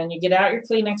 and then you get out your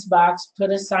Kleenex box,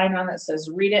 put a sign on that says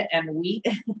 "Read it and weep,"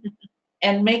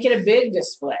 and make it a big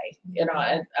display,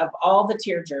 of all the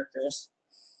tearjerkers.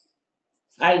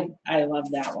 I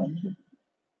love that one.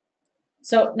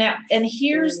 So now, and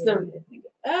here's the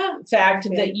fact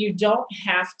that you don't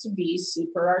have to be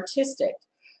super artistic.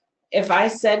 If I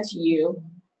said to you,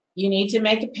 you need to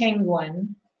make a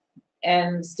penguin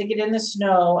and stick it in the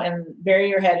snow and bury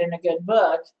your head in a good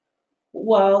book,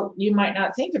 well, you might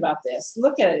not think about this.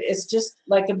 Look at it. It's just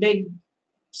like a big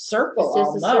circle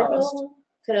almost. Circle,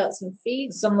 cut out some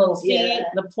feet. Some little feet,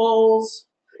 the poles.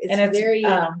 It's very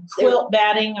quilt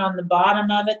batting on the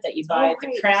bottom of it that you buy at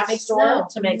the craft store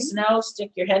to make snow.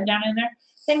 Stick your head down in there.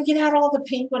 Then get out all the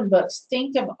penguin books.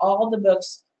 Think of all the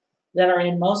books that are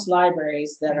in most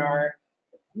libraries that are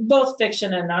both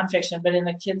fiction and nonfiction, but in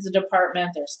the kids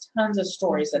department, there's tons of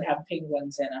stories that have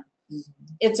penguins in them.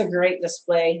 It's a great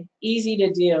display, easy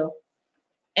to do,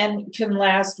 and can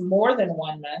last more than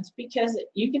 1 month because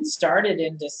you can start it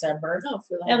in December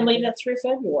and leave it through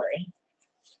February.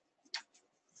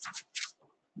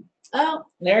 Oh,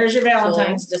 there's your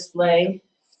Valentine's display.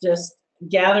 Just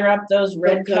gather up those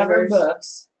red cover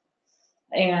books,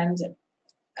 and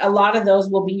a lot of those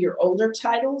will be your older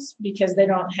titles because they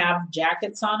don't have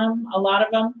jackets on them, a lot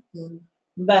of them.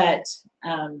 But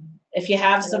if you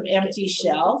have some empty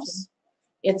shelves,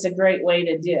 it's a great way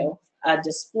to do a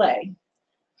display.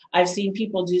 I've seen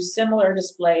people do similar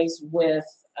displays with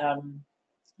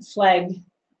flag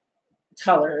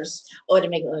colors. To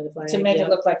make it look like a flag. To make it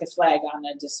look like a flag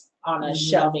on a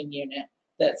shelving unit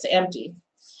that's empty.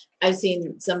 I've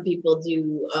seen some people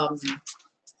do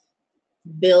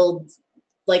build,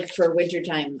 like for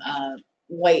wintertime,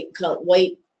 white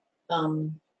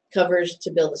covers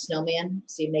to build a snowman.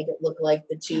 So you make it look like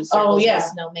the two circles of a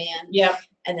snowman. Yep.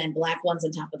 And then black ones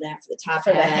on top of that for the top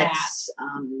for hats.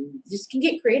 Just can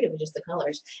get creative with just the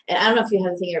colors. And I don't know if you have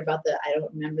anything here about I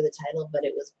don't remember the title, but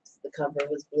the cover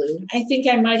was blue. I think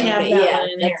I might have that one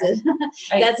in there.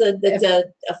 That's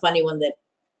a funny one that,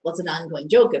 well, it's an ongoing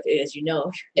joke, as you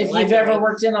know. If you've ever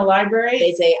worked in a library.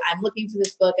 They say, I'm looking for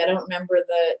this book. I don't remember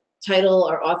the title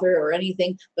or author or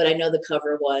anything, but I know the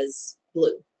cover was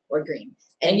blue or green.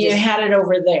 And you had it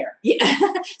over there. Yeah.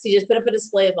 So you just put up a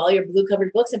display of all your blue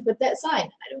covered books and put that sign.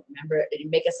 I don't remember it. You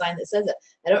make a sign that says it.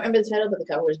 I don't remember the title, but the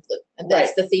cover is blue. And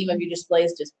that's the theme of your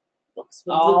displays, just books.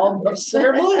 With blue All numbers. books that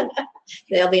are blue.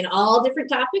 They'll be in all different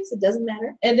topics. It doesn't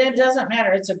matter. And it doesn't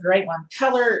matter. It's a great one.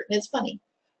 It's funny.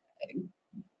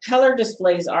 Color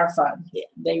displays are fun. Yeah.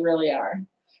 They really are.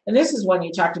 And this is one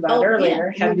you talked about Oh,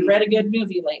 earlier. yeah, Have you movies. read a good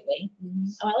movie lately?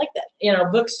 Oh, I like that. You know,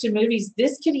 books to movies.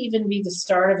 This could even be the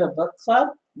start of a book club,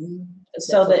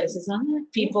 so that that focuses on that.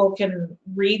 people can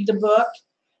read the book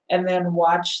and then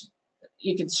watch.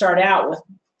 You could start out with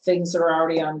things that are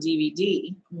already on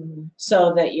DVD,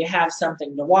 so that you have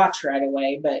something to watch right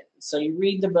away. But so you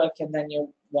read the book and then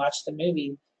you watch the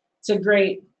movie. It's a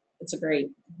great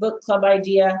book club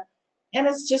idea, and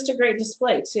it's just a great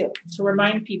display too to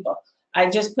remind people. I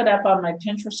just put up on my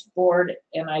Pinterest board,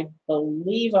 and I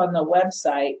believe on the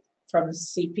website from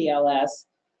CPLS,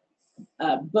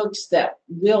 books that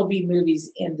will be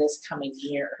movies in this coming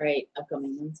year. Right,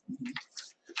 upcoming ones.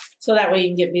 So that way you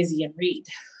can get busy and read.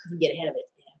 You can get ahead of it.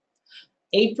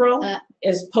 April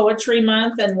is Poetry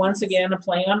Month, and once again, a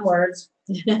play on words.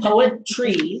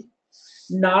 Poetry,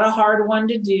 not a hard one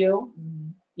to do.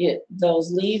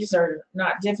 Those leaves are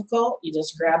not difficult. You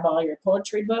just grab all your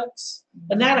poetry books.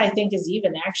 And that, I think, is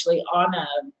even actually on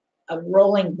a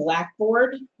rolling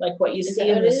blackboard, like what you see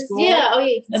in the school. Yeah, oh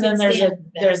yeah. And then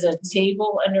there's a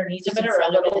table underneath of it, or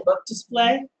a little book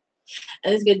display.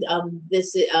 And it's good.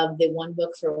 This the one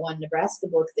book for One Nebraska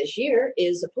book this year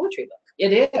is a poetry book.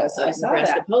 It is. I saw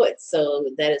Nebraska that. poets. So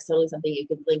that is totally something you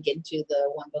could link into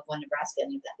the One Book One Nebraska,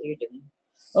 and if that's what you're doing.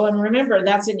 Oh, and remember,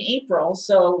 that's in April,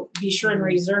 so be sure and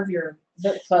reserve your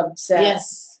book club set.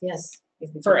 Yes.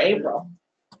 For April.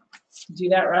 Do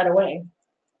that right away.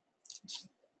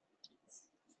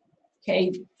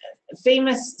 Okay,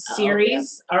 famous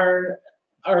series are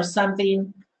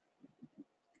something.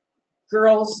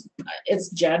 Girls, it's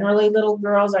generally little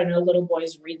girls. I know little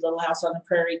boys read Little House on the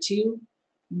Prairie too,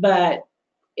 but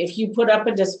if you put up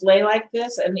a display like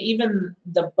this, and even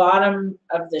the bottom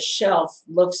of the shelf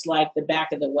looks like the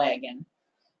back of the wagon.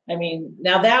 I mean,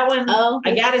 now that one,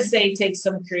 I gotta say, takes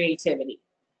some creativity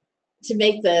to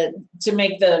make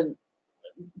the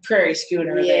prairie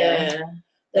schooner there.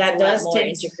 That does more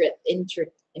take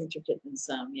intricate than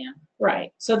some, yeah.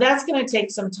 Right. So that's going to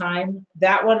take some time.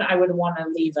 That one I would want to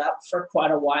leave up for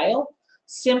quite a while,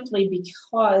 simply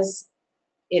because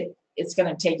it's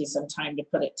going to take you some time to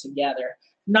put it together.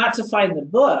 Not to find the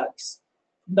books,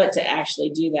 but to actually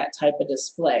do that type of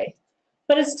display.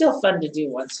 But it's still fun to do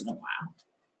once in a while.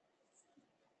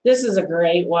 This is a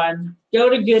great one. Go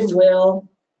to Goodwill,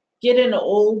 get an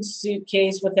old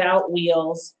suitcase without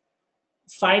wheels,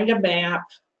 find a map,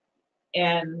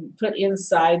 and put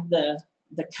inside the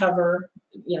cover,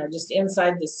 just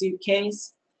inside the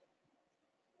suitcase.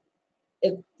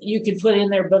 You could put in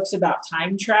there books about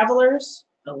time travelers.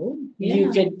 Oh, yeah.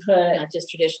 You could put not just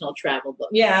traditional travel books.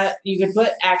 Yeah, you could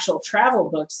put actual travel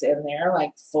books in there,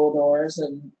 like Fodor's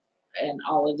and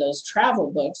all of those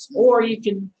travel books. Or you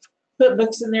could put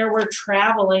books in there where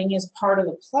traveling is part of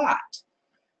the plot.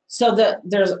 So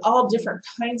there's all different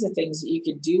kinds of things that you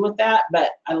could do with that,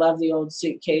 but I love the old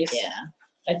suitcase. Yeah.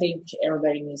 I think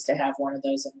everybody needs to have one of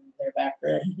those in their back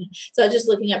room. So just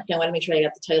looking up, I want to make sure I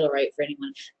got the title right for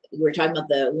anyone. We're talking about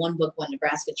the One Book, One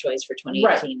Nebraska choice for 2018.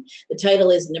 Right. The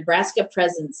title is Nebraska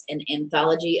Presence, an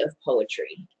Anthology of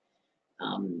Poetry.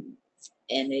 And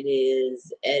it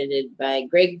is edited by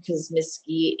Greg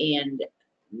Kosmiski and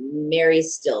Mary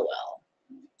Stillwell.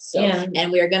 So,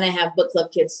 and we are going to have book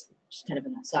club kits. Just kind of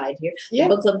an aside here. Yeah.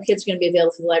 The book club kits are going to be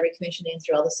available through the Library Commission and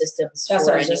through all the systems. That's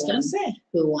for what I was just going to anyone say.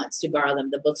 who wants to borrow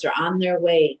them. The books are on their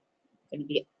way. Going to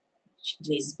be.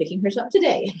 Denise is picking hers up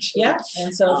today. Actually. Yeah,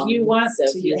 and so if you want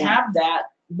to have that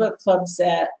book club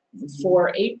set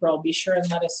for April, be sure and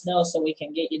let us know so we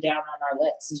can get you down on our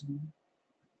list.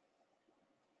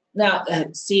 Now,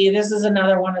 see, this is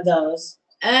another one of those.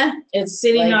 It's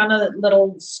sitting on a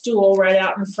little stool right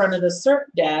out in front of the CERC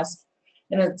desk,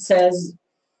 and it says,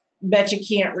 "Bet you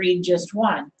can't read just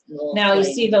one." Now, you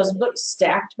see those books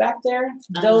stacked back there?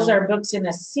 Those are books in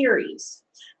a series.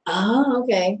 Oh,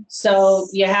 okay. So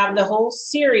you have the whole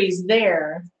series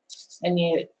there, and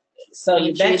you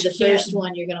bet the first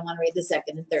one, you're going to want to read the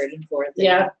second and third and fourth.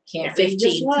 Yeah, can't read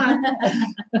just one.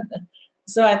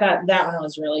 So I thought that one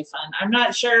was really fun. I'm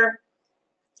not sure.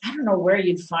 I don't know where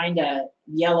you'd find a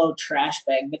yellow trash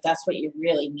bag, but that's what you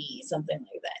really need. Something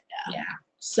like that. Yeah.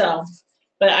 So,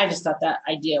 but I just thought that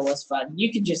idea was fun.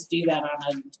 You could just do that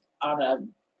on a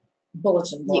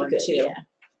bulletin board too. Yeah.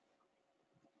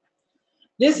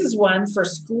 This is one for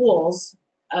schools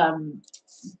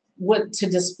to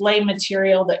display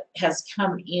material that has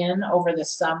come in over the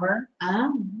summer.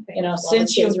 Okay.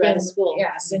 Since you've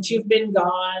been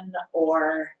gone,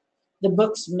 or the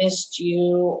books missed you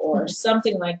or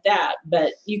something like that.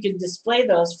 But you can display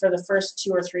those for the first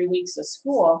 2 or 3 weeks of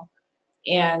school,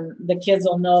 and the kids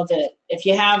will know that if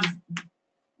you have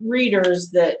readers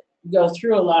that go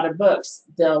through a lot of books,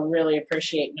 they'll really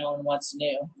appreciate knowing what's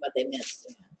new, what they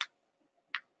missed.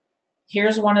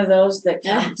 Here's one of those that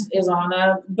is on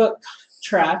a book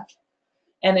truck,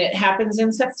 and it happens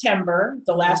in September.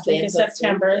 The last week of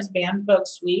September is Banned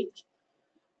Books Week.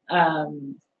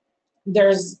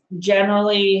 There's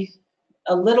generally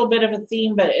a little bit of a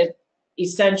theme, but it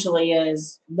essentially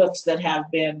is books that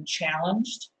have been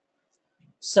challenged.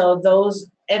 So those,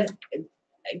 and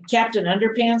Captain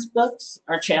Underpants books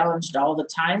are challenged all the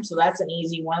time, so that's an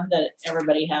easy one that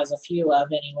everybody has a few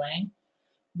of anyway.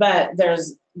 But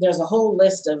there's a whole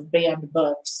list of banned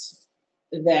books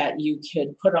that you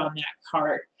could put on that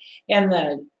cart, and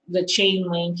the chain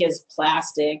link is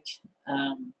plastic.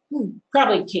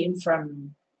 Probably came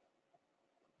from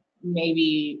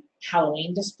maybe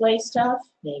Halloween display stuff,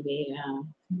 maybe.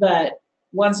 But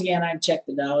once again, I've checked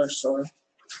the dollar store.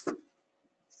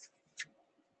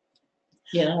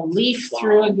 You know, leaf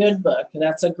through a good book.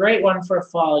 That's a great one for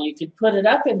fall. You could put it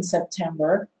up in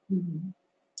September.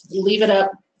 You leave it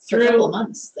up through for a couple of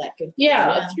months. That could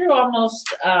through almost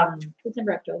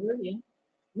September, October,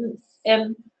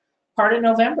 and part of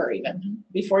November even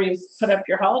before you put up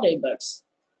your holiday books.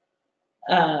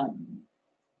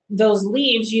 Those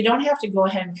leaves, you don't have to go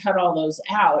ahead and cut all those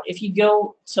out. If you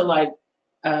go to like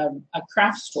a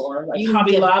craft store, like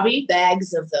Hobby Lobby,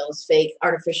 bags of those fake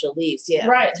artificial leaves,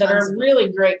 right, that are really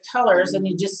great colors, and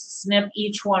you just snip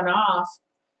each one off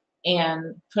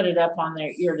and put it up on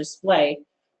your display.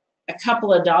 A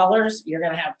couple of dollars, you're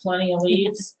going to have plenty of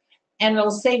leaves, and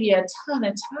it'll save you a ton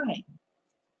of time.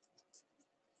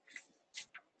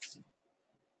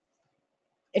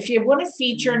 If you want to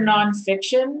feature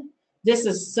nonfiction, this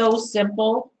is so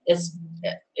simple.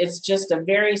 It's just a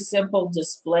very simple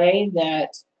display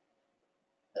that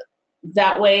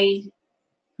way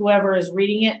whoever is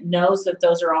reading it knows that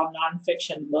those are all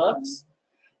nonfiction books.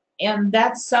 And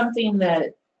that's something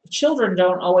that children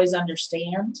don't always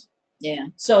understand. Yeah.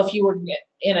 So if you were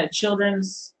in a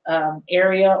children's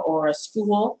area or a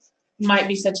school, might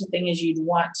be such a thing as you'd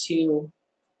want to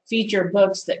feature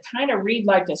books that kind of read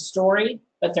like a story,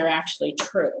 but they're actually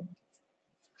true.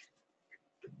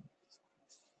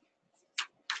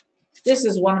 This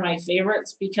is one of my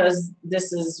favorites because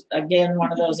this is, again,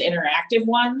 one of those interactive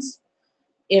ones.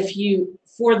 If you,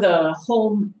 for the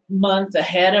whole month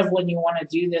ahead of when you want to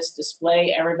do this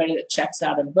display, everybody that checks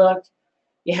out a book,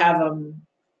 you have them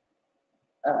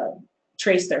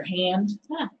trace their hand.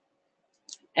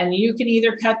 And you can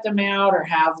either cut them out or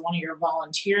have one of your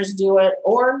volunteers do it,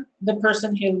 or the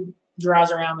person who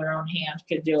draws around their own hand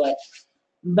could do it.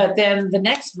 But then the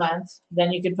next month,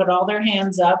 then you could put all their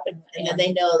hands up, and then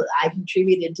they know that I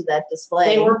contributed to that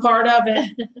display. They were part of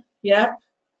it. Yep.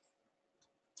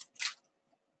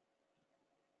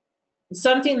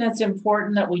 Something that's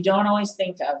important that we don't always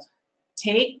think of: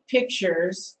 take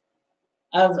pictures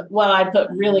of, well, I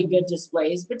put really good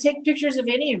displays, but take pictures of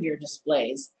any of your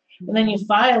displays. And then you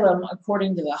file them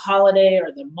according to the holiday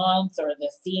or the month or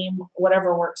the theme,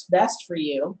 whatever works best for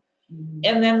you.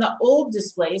 And then the old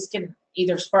displays can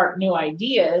either spark new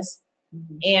ideas,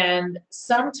 and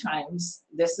sometimes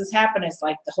this has happened, it's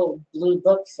like the whole blue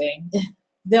book thing.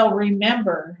 They'll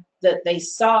remember that they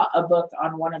saw a book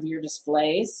on one of your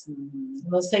displays. And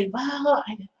they'll say, well,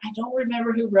 I don't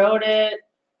remember who wrote it.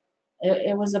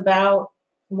 It was about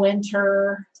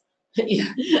winter. You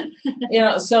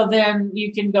know, so then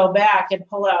you can go back and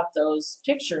pull out those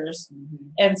pictures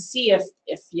and see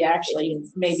if you actually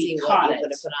maybe caught it.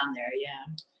 Put on there,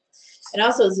 And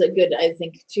also it's a good, I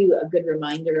think, too, a good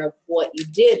reminder of what you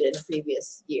did in a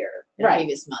previous year, in a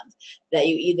previous month. That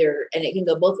you either, and it can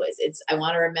go both ways. It's, I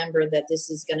want to remember that this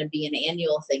is going to be an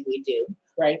annual thing we do.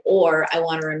 Right. Or I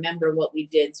want to remember what we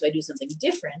did, so I do something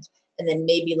different. And then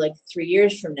maybe like 3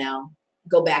 years from now,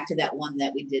 go back to that one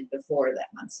that we did before that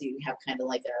month. So you have kind of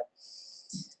like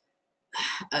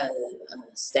a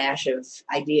stash of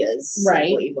ideas, right,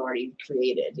 of what you've already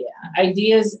created.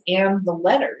 Ideas and the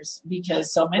letters,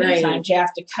 because so many times you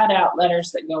have to cut out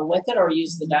letters that go with it or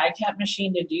use the die cut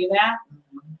machine to do that.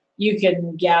 You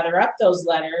can gather up those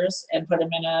letters and put them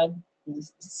in a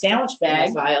sandwich bag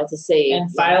and a file to save,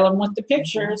 and file them with the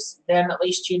pictures. Then at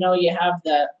least you know you have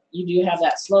you do have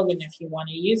that slogan if you want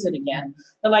to use it again.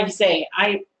 But like you say,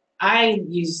 I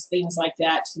use things like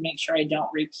that to make sure I don't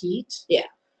repeat.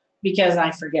 Because I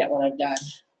forget what I've done.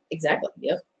 Exactly.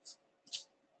 Yep.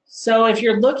 So if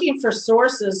you're looking for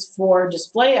sources for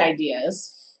display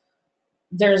ideas,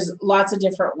 there's lots of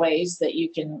different ways that you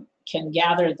can can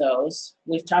gather those.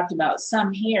 We've talked about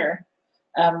some here.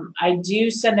 I do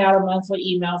send out a monthly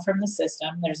email from the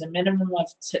system. There's a minimum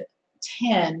of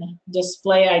 10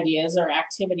 display ideas or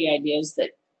activity ideas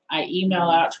that I email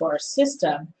out to our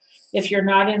system. If you're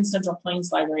not in Central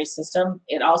Plains Library System,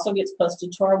 it also gets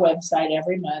posted to our website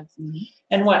every month.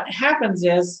 And what happens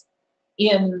is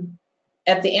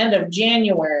at the end of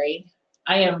January,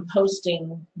 I am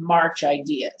posting March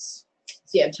ideas.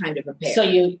 So you have time to prepare. So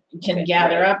you can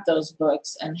gather up those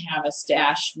books and have a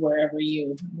stash wherever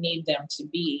you need them to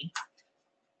be.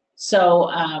 So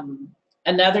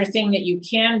another thing that you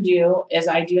can do is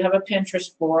I do have a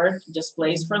Pinterest board,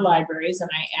 displays for libraries, and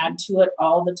I add to it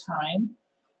all the time.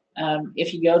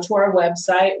 If you go to our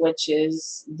website, which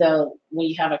is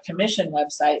we have a commission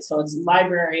website, so it's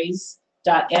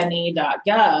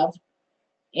libraries.ne.gov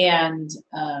and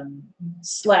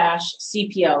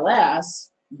 /CPLS,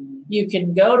 you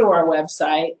can go to our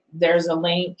website. There's a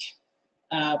link,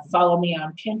 follow me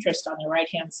on Pinterest on the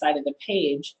right-hand side of the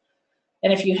page.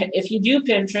 And if you do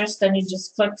Pinterest, then you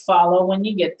just click follow when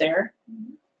you get there.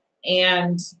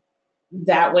 And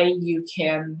that way you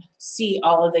can see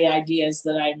all of the ideas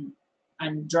that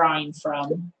I'm drawing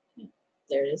from.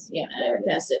 There it is. Yeah, there it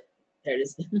is. There it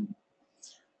is.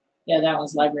 Yeah, that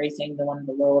was library thing. The one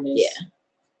below it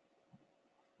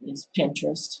is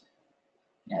Pinterest.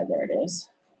 Yeah, there it is.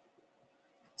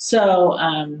 So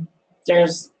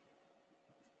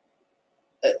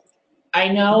I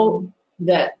know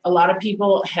that a lot of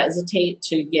people hesitate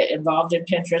to get involved in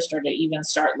Pinterest or to even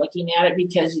start looking at it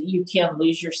because you can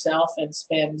lose yourself and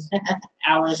spend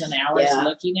hours and hours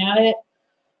looking at it.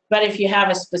 But if you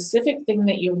have a specific thing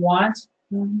that you want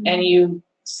and you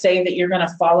say that you're going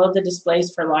to follow the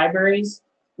displays for libraries,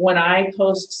 when I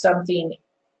post something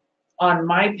on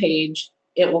my page,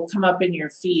 it will come up in your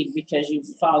feed because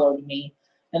you've followed me.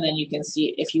 And then you can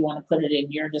see if you want to put it in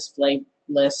your display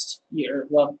list,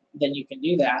 then you can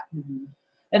do that.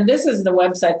 And this is the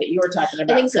website that you were talking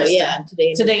about. I think so, yeah.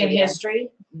 Today in History.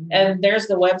 And there's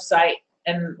the website.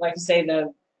 And like I say,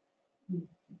 the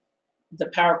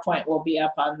PowerPoint will be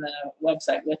up on the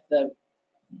website with the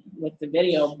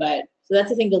video, but so that's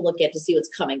the thing to look at to see what's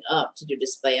coming up to do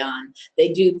display on. They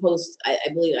do post, I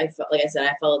believe, like I said,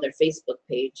 I follow their Facebook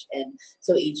page, and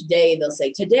so each day they'll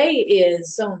say, today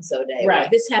is so-and-so day. Right.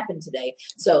 This happened today.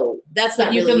 So that's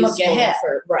not you really can useful look ahead.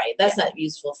 That's not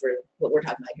useful for what we're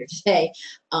talking about here today.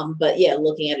 But yeah,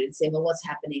 looking at it and saying, well, what's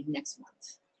happening next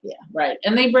month? Yeah. Right.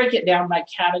 And they break it down by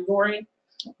category,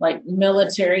 like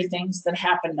military things that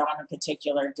happened on a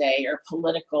particular day or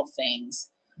political things.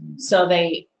 So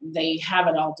they have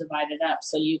it all divided up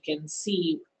so you can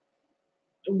see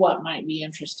what might be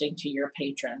interesting to your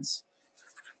patrons.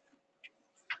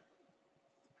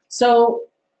 So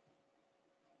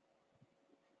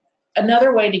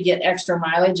another way to get extra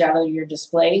mileage out of your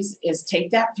displays is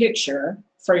take that picture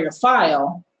for your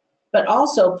file, but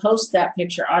also post that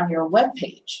picture on your web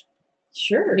page.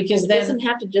 Sure, because it doesn't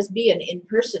have to just be an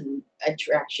in-person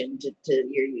attraction to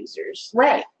your users.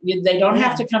 Right. They don't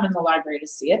have to come in the library to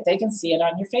see it. They can see it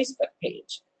on your Facebook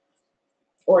page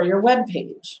or your web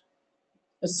page.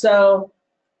 So,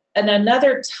 and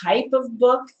another type of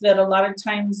book that a lot of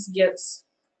times gets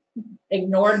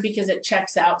ignored because it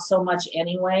checks out so much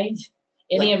anyway.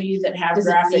 Any of you that have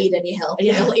graphic, need any help,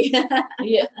 really?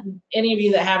 Yeah. Any of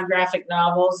you that have graphic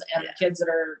novels and the kids that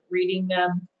are reading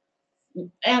them,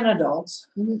 and adults.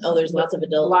 Oh, there's lots of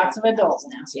adults. Lots of adults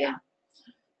now. Yeah.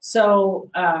 So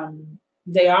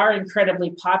they are incredibly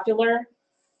popular.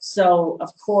 So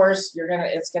of course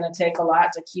it's gonna take a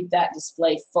lot to keep that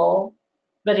display full.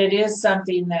 But it is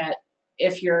something that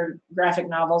if your graphic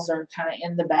novels are kind of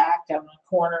in the back on a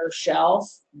corner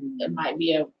shelf, it might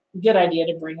be a good idea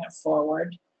to bring it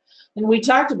forward. And we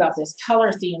talked about this.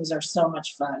 Color themes are so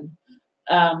much fun.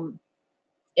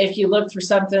 If you look for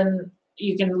something,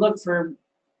 you can look for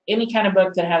any kind of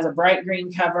book that has a bright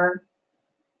green cover,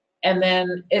 and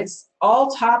then it's all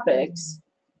topics,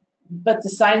 but the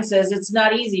sign says it's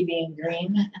not easy being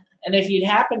green. And if you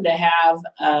happen to have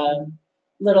a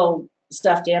little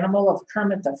stuffed animal of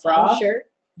Kermit the Frog,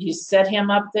 you set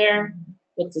him up there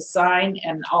with the sign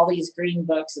and all these green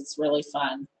books. It's really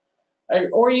fun.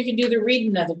 Or you can do the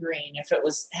reading of the green if it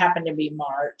happened to be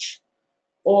March.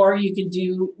 Or you could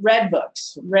do red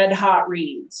books, red hot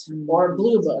reads, or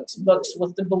blue books, books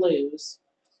with the blues.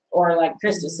 Or like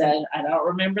Krista said, I don't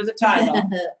remember the title,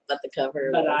 but the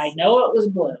cover. But I know it was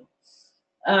blue.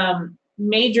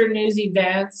 Major news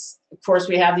events. Of course,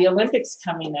 we have the Olympics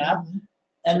coming up.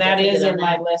 And that is in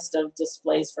my list of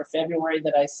displays for February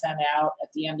that I sent out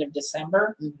at the end of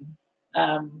December.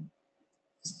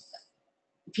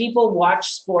 People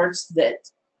watch sports that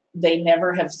they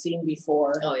never have seen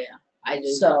before. Oh yeah, I do.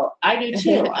 So I do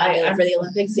too. I'm for the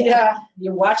Olympics. Yeah,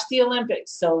 you watch the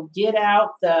Olympics, so get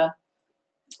out the.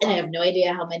 And I have no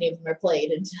idea how many of them are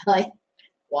played until I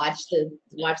watch the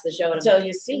show. And Until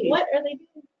you see what are they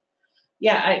doing?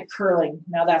 Yeah, curling.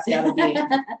 Now that's got to be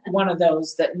one of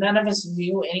those that none of us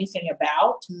knew anything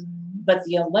about, but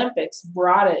the Olympics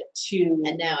brought it to.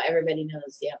 And now everybody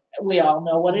knows. Yeah, we all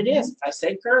know what it is. If I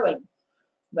say curling,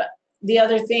 but the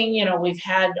other thing, you know, we've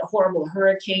had horrible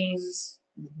hurricanes.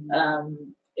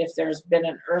 If there's been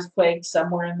an earthquake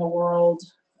somewhere in the world,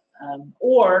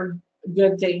 or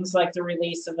good things like the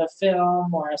release of a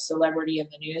film or a celebrity in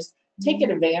the news, take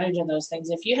advantage of those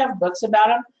things. If you have books about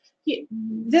them.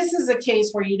 This is a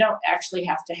case where you don't actually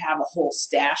have to have a whole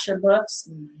stash of books.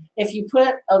 If you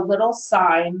put a little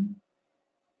sign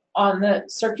on the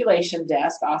circulation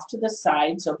desk off to the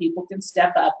side so people can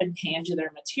step up and hand you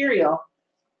their material,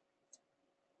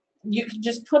 you can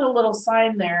just put a little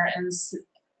sign there and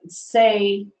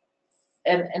say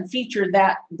and feature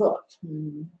that book.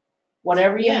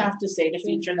 Whatever you have to say to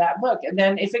feature that book. And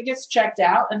then if it gets checked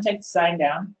out, then take the sign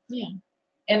down.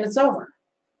 And it's over.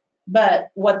 But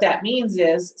what that means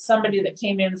is somebody that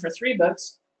came in for 3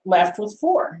 books left with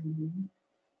 4.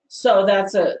 So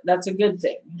that's a good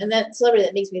thing. And that celebrity,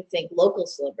 that makes me think local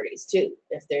celebrities too.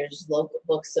 If there's local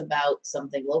books about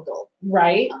something local,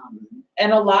 right?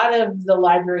 And a lot of the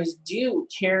libraries do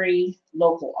carry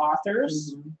local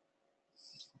authors.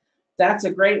 That's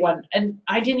a great one. And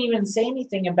I didn't even say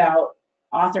anything about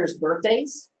authors'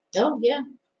 birthdays. Oh yeah.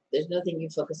 There's nothing you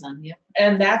focus on,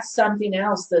 And that's something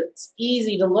else that's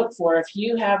easy to look for. If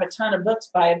you have a ton of books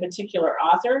by a particular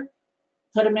author,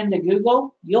 put them into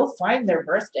Google, you'll find their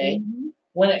birthday.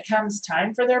 When it comes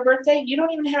time for their birthday, you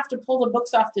don't even have to pull the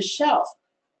books off the shelf.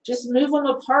 Just move them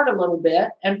apart a little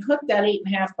bit and put that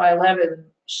 8.5 by 11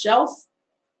 shelf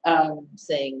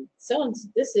saying,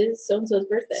 this is so-and-so's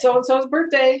birthday. So-and-so's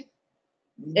birthday.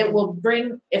 It will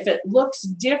bring, if it looks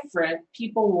different,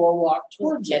 people will walk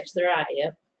towards it. Catch their eye,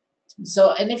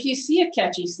 So, and if you see a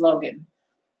catchy slogan,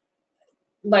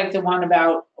 like the one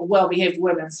about well-behaved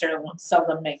women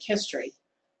seldom make history,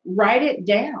 write it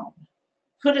down.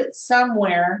 Put it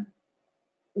somewhere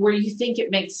where you think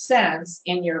it makes sense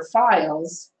in your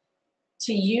files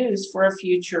to use for a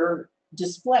future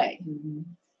display.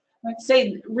 Like I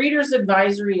say, reader's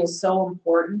advisory is so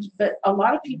important, but a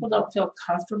lot of people don't feel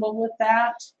comfortable with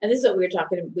that. And this is what we had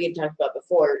talked about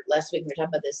before. Last week we were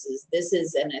talking about this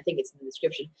is, and I think it's in the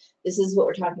description, this is what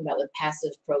we're talking about with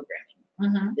passive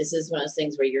programming. This is one of those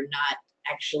things where you're not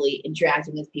actually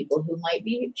interacting with people who might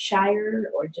be shyer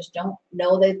or just don't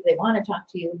know that they want to talk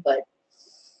to you, but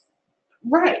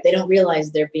they don't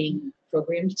realize they're being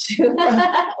programmed to.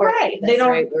 Right. That's the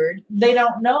right word. They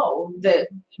don't know that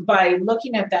by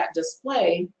looking at that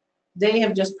display, they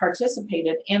have just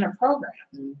participated in a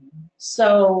program.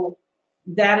 So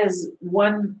that is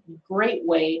one great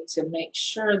way to make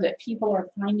sure that people are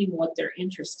finding what they're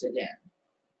interested in.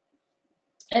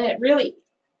 And it really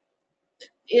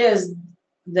is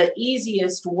the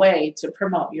easiest way to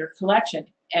promote your collection,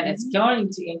 and it's going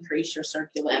to increase your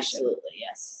circulation. Absolutely,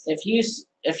 yes.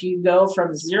 If you go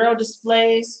from 0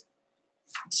 displays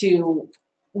to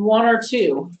 1 or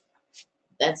 2.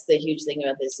 That's the huge thing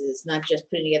about this, is not just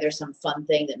putting together some fun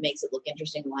thing that makes it look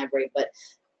interesting in the library, but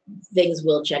things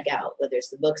will check out, whether it's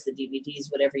the books, the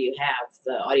DVDs, whatever you have,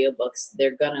 the audiobooks,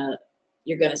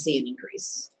 you're gonna see an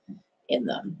increase in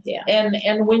them.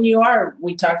 And when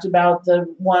we talked about the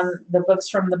books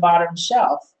from the bottom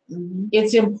shelf.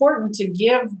 It's important to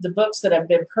give the books that have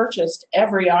been purchased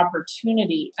every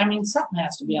opportunity. I mean, something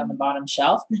has to be on the bottom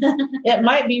shelf. It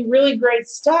might be really great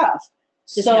stuff.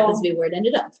 Just happens to be where it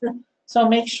ended up. So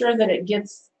make sure that it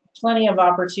gets plenty of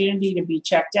opportunity to be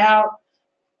checked out.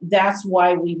 That's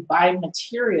why we buy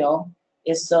material,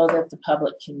 is so that the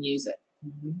public can use it.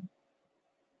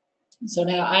 So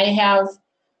now I have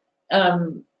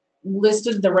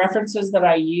listed the references that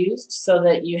I used so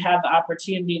that you have the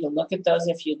opportunity to look at those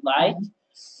if you'd like.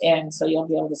 And so you'll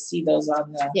be able to see those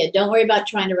on the... Yeah, don't worry about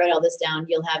trying to write all this down.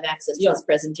 You'll have access to this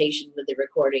presentation with the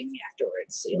recording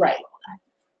afterwards. So you'll have all that.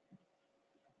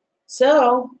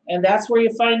 So, and that's where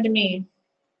you find me.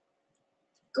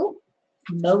 Cool.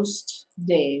 Most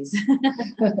days.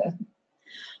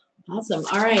 Awesome.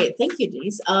 All right. Thank you,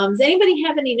 Denise. Does anybody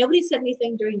have nobody said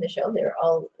anything during the show? They're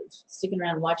all sticking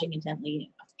around watching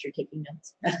intently after taking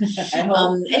notes.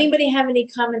 Anybody have any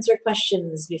comments or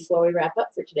questions before we wrap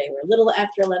up for today? We're a little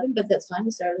after 11, but that's fine.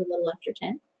 We started a little after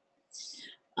 10.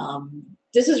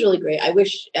 This is really great. I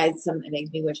wish it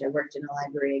makes me wish I worked in a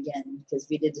library again, because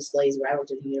we did displays where I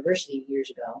worked at the university years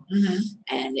ago,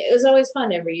 and it was always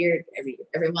fun every year,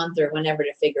 every month or whenever,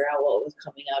 to figure out what was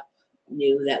coming up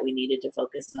new that we needed to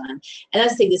focus on. And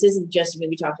that's the thing. This isn't just, I mean,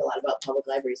 we talked a lot about public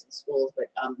libraries and schools, but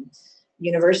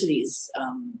universities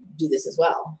do this as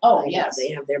well. Oh, yes.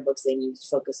 They have their books they need to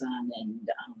focus on, and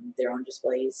their own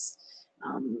displays.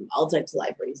 All types of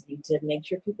libraries need to make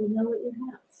sure people know what you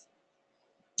have.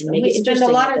 We spend a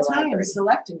lot of time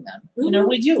selecting them. You know,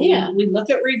 we do. Yeah. We look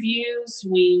at reviews.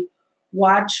 We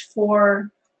watch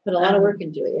for, put a lot of work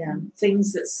into it. Yeah.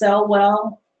 Things that sell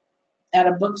well at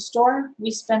a bookstore. We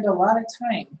spend a lot of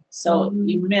time. So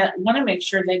you want to make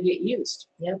sure they get used.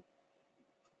 Yep.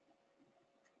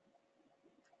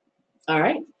 All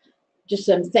right. Just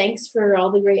some thanks for all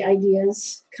the great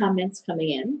ideas, comments coming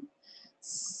in.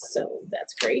 So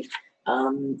that's great.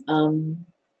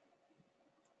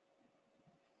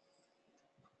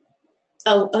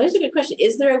 Oh, here's a good question.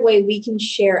 Is there a way we can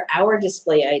share our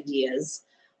display ideas,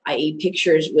 i.e.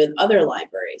 pictures, with other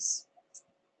libraries?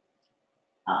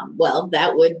 Well,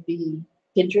 that would be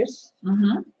Pinterest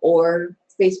or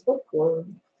Facebook, or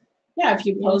yeah, if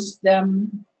you post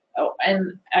them. Oh,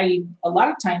 and a lot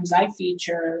of times I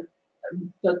feature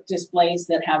book displays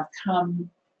that have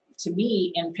come to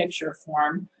me in picture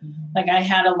form. Like I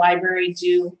had a library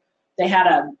they had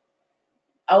a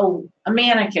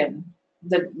mannequin,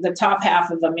 the top half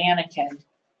of a mannequin,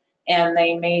 and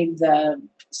they made the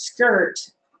skirt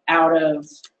out of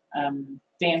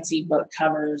fancy book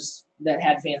covers that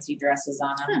had fancy dresses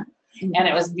on them. And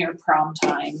it was near prom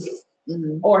time.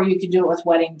 Or you could do it with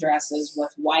wedding dresses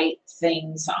with white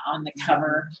things on the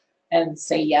cover and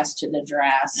say yes to the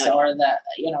dress, or the,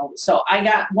 so I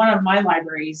got one of my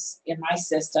libraries in my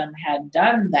system had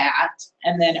done that,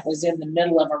 and then it was in the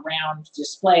middle of a round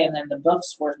display, and then the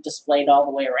books were displayed all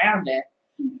the way around it,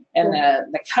 and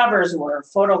the covers were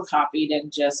photocopied and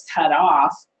just cut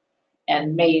off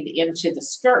and made into the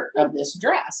skirt of this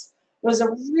dress. It was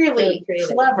a really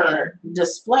clever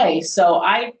display. So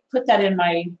I put that in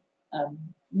my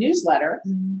newsletter,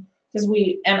 because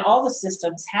and all the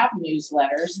systems have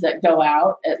newsletters that go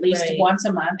out at least once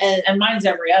a month, and mine's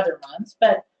every other month.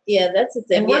 But yeah, that's the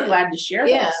thing. And we're glad to share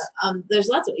this. There's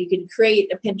lots of, you can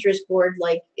create a Pinterest board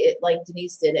like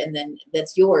Denise did, and then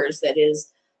that's yours. That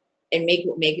is, and make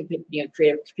it,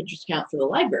 create a Pinterest account for the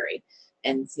library,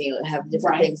 and have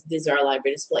different things. These are our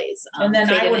library displays. And then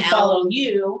I would follow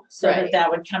you so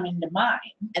that would come into mine.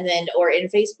 And then, or in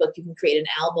Facebook, you can create an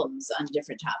albums on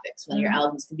different topics. When your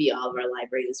albums can be all of our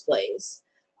library displays.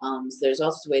 So there's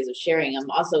all sorts of ways of sharing them.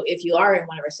 Also, if you are in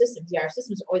one of our systems, our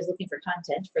systems are always looking for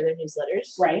content for their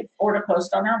newsletters. Right. Or to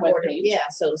post on our webpage. Yeah.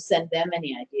 So send them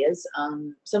any ideas.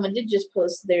 Someone did just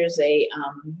post. There's a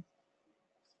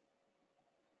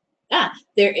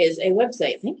there is a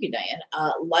website. Thank you, Diane.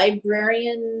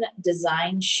 Librarian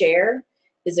Design Share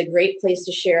is a great place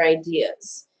to share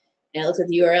ideas. And it looks like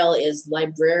the URL is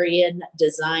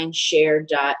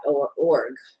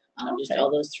librariandesignshare.org. Just all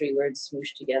those three words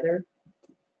smooshed together.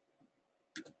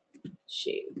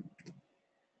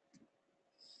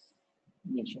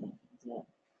 Make sure that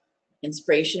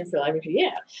inspiration for library.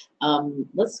 Yeah.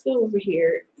 Let's go over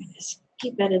here. Just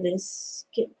keep out of this.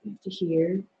 Get to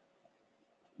here.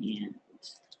 And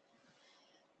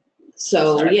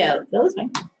so yeah, that was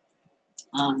fine.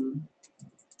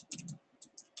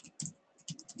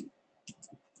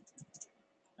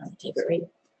 I'll type it right.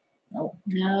 Oh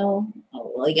no.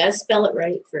 Oh well, you gotta spell it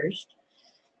right first.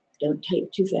 Don't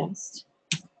type too fast.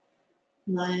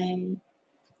 Librarian.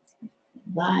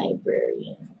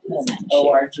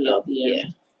 ORG.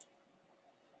 Yeah.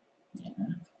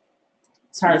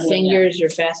 It's hard. My fingers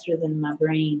are faster than my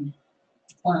brain.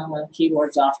 When the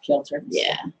keyboard's off kilter.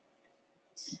 Yeah.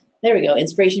 There we go.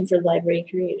 Inspiration for library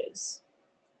creatives.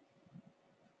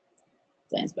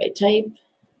 Designs by type.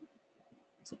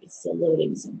 So it's still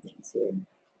loading some things here.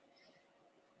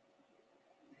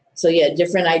 So yeah,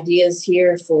 different ideas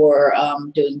here for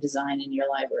doing design in your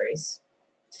libraries.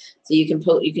 So you can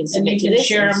submit to this.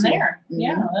 Share them there.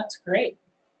 Yeah, that's great.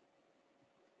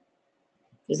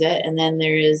 And then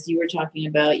there is, you were talking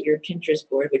about your Pinterest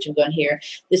board, which I'm going here.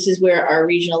 This is where our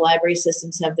regional library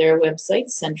systems have their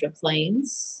websites, Central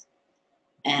Plains.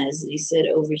 As you said,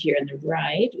 over here on the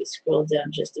right, we scroll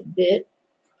down just a bit.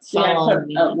 Yeah, I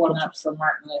put one up for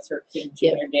Martin Luther King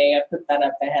Jr. Day. I put that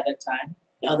up ahead of time.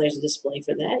 Oh, there's a display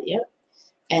for that, yep.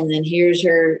 And then here's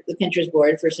the Pinterest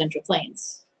board for Central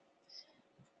Plains.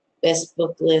 Best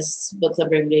book lists, book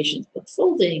club recommendations, book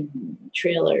folding,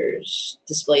 trailers,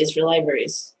 displays for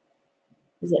libraries.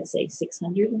 Does that say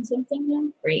 600 and something now?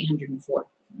 Or 804?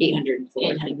 800 and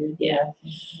 400, yeah.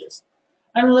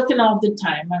 I'm looking all the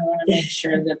time. I want to make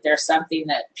sure that there's something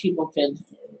that people could.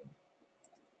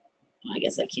 I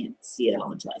guess I can't see it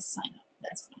all until I sign up.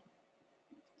 That's fine.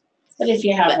 But if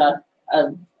you have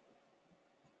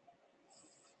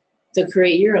So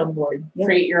create your own board.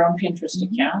 create your own Pinterest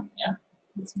account, yeah.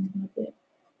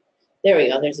 There we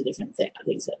go. There's a different thing. I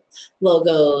think so.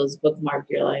 Logos, bookmark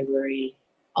your library,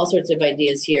 all sorts of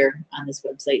ideas here on this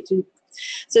website too.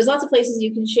 So there's lots of places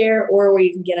you can share or where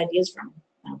you can get ideas from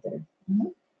out there.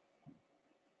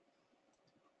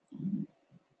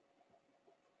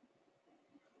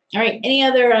 All right. Any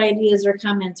other ideas or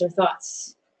comments or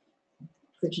thoughts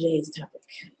for today's topic?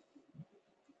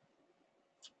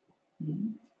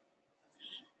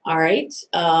 All right.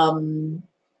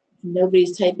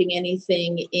 Nobody's typing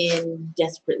anything in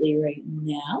desperately right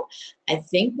now. I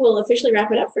think we'll officially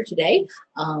wrap it up for today.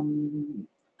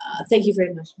 Thank you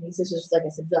very much, Denise. This is, like I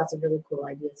said, lots of really cool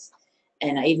ideas.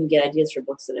 And I even get ideas for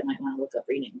books that I might want to look up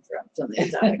reading from some of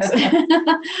the topics.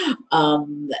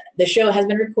 The show has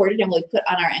been recorded and will be put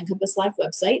on our NCompass Live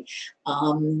website.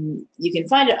 You can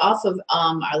find it off of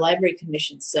our Library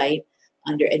Commission site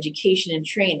under Education and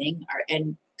Training, our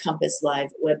NCompass Live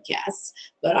webcasts.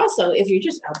 But also, if you're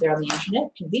just out there on the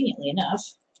internet, conveniently enough,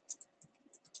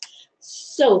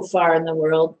 so far in the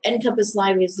world, NCompass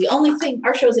Live is the only thing,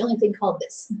 our show is the only thing called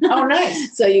this. Oh,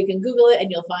 nice. So you can Google it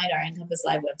and you'll find our NCompass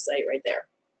Live website right there.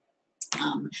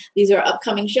 These are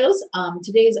upcoming shows.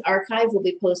 Today's archive will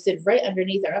be posted right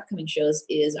underneath our upcoming shows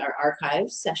is our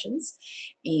archive sessions,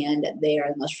 and they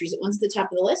are the most recent ones at the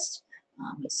top of the list.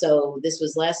 So this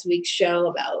was last week's show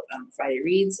about Friday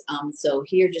Reads. So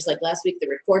here, just like last week, the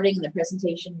recording and the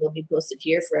presentation will be posted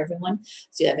here for everyone,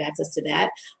 so you have access to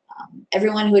that.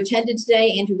 Everyone who attended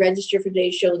today and who registered for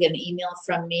today's show will get an email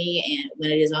from me, and when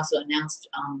it is also announced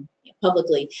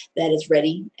publicly that it's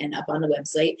ready and up on the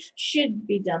website, should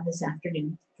be done this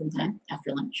afternoon sometime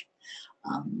after lunch.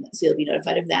 So you'll be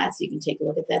notified of that, so you can take a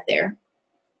look at that there.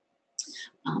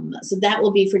 So that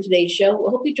will be for today's show.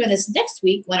 We'll hope you join us next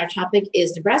week when our topic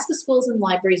is Nebraska Schools and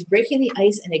Libraries Breaking the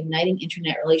Ice and Igniting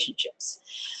Internet Relationships.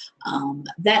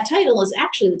 That title is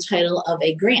actually the title of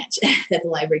a grant that the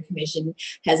Library Commission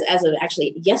has, as of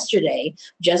actually yesterday,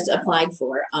 just applied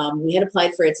for. We had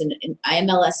applied for, it's an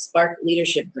IMLS Spark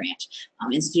Leadership Grant,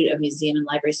 Institute of Museum and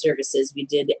Library Services. We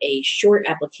did a short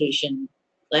application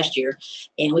last year,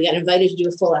 and we got invited to do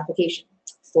a full application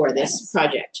for this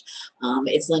project.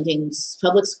 It's linking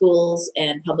public schools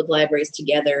and public libraries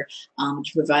together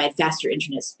to provide faster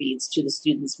internet speeds to the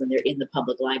students when they're in the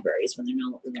public libraries, when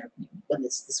the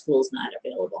school's not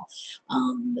available.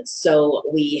 So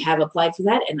we have applied for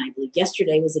that, and I believe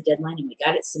yesterday was the deadline, and we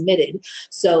got it submitted.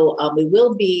 So we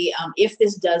will be, if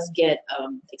this does get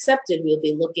accepted, we'll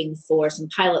be looking for some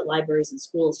pilot libraries and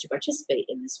schools to participate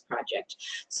in this project.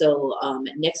 So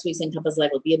next week's NCompass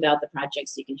Live will be about the project,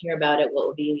 so you can hear about it, what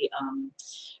will be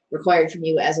required from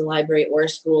you as a library or a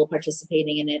school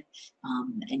participating in it,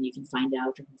 and you can find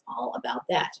out all about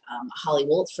that. Holly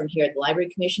Woltz from here at the Library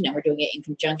Commission, and we're doing it in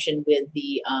conjunction with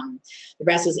the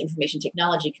Nebraska's Information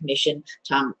Technology Commission.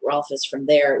 Tom Rolfus from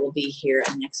there will be here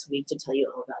next week to tell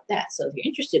you all about that. So if you're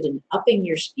interested in upping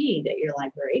your speed at your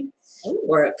library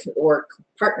or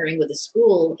partnering with a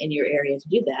school in your area to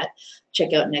do that,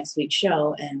 check out next week's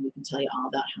show and we can tell you all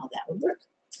about how that would work.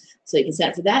 So you can sign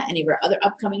up for that. Any of our other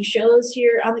upcoming shows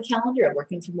here on the calendar. I'm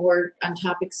working for more on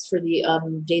topics for the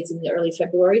dates in the early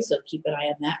February, so keep an eye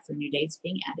on that for new dates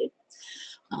being added.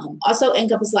 Also,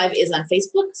 NCompass Live is on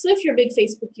Facebook, so if you're a big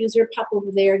Facebook user, pop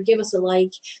over there, give us a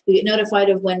like. We get notified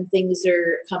of when things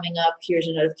are coming up. Here's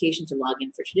a notification to log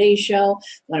in for today's show.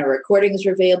 When our recordings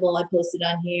are available, I posted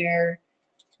on here.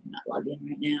 I'm not logged in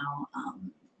right now.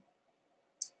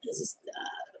 This is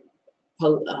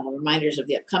reminders of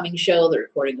the upcoming show, the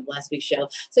recording of last week's show.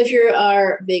 So if you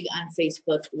are big on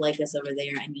Facebook, like us over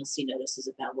there, and you'll see notices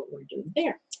about what we're doing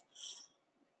there.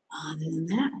 Other than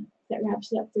that, that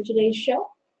wraps it up for today's show.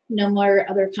 No more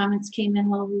other comments came in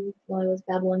while I was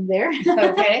babbling there.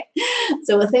 Okay.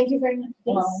 So thank you very much.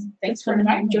 Well, thanks for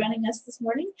joining us this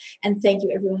morning, and thank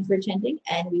you everyone for attending.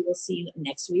 And we will see you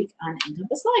next week on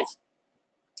NCompass Live.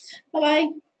 Bye bye.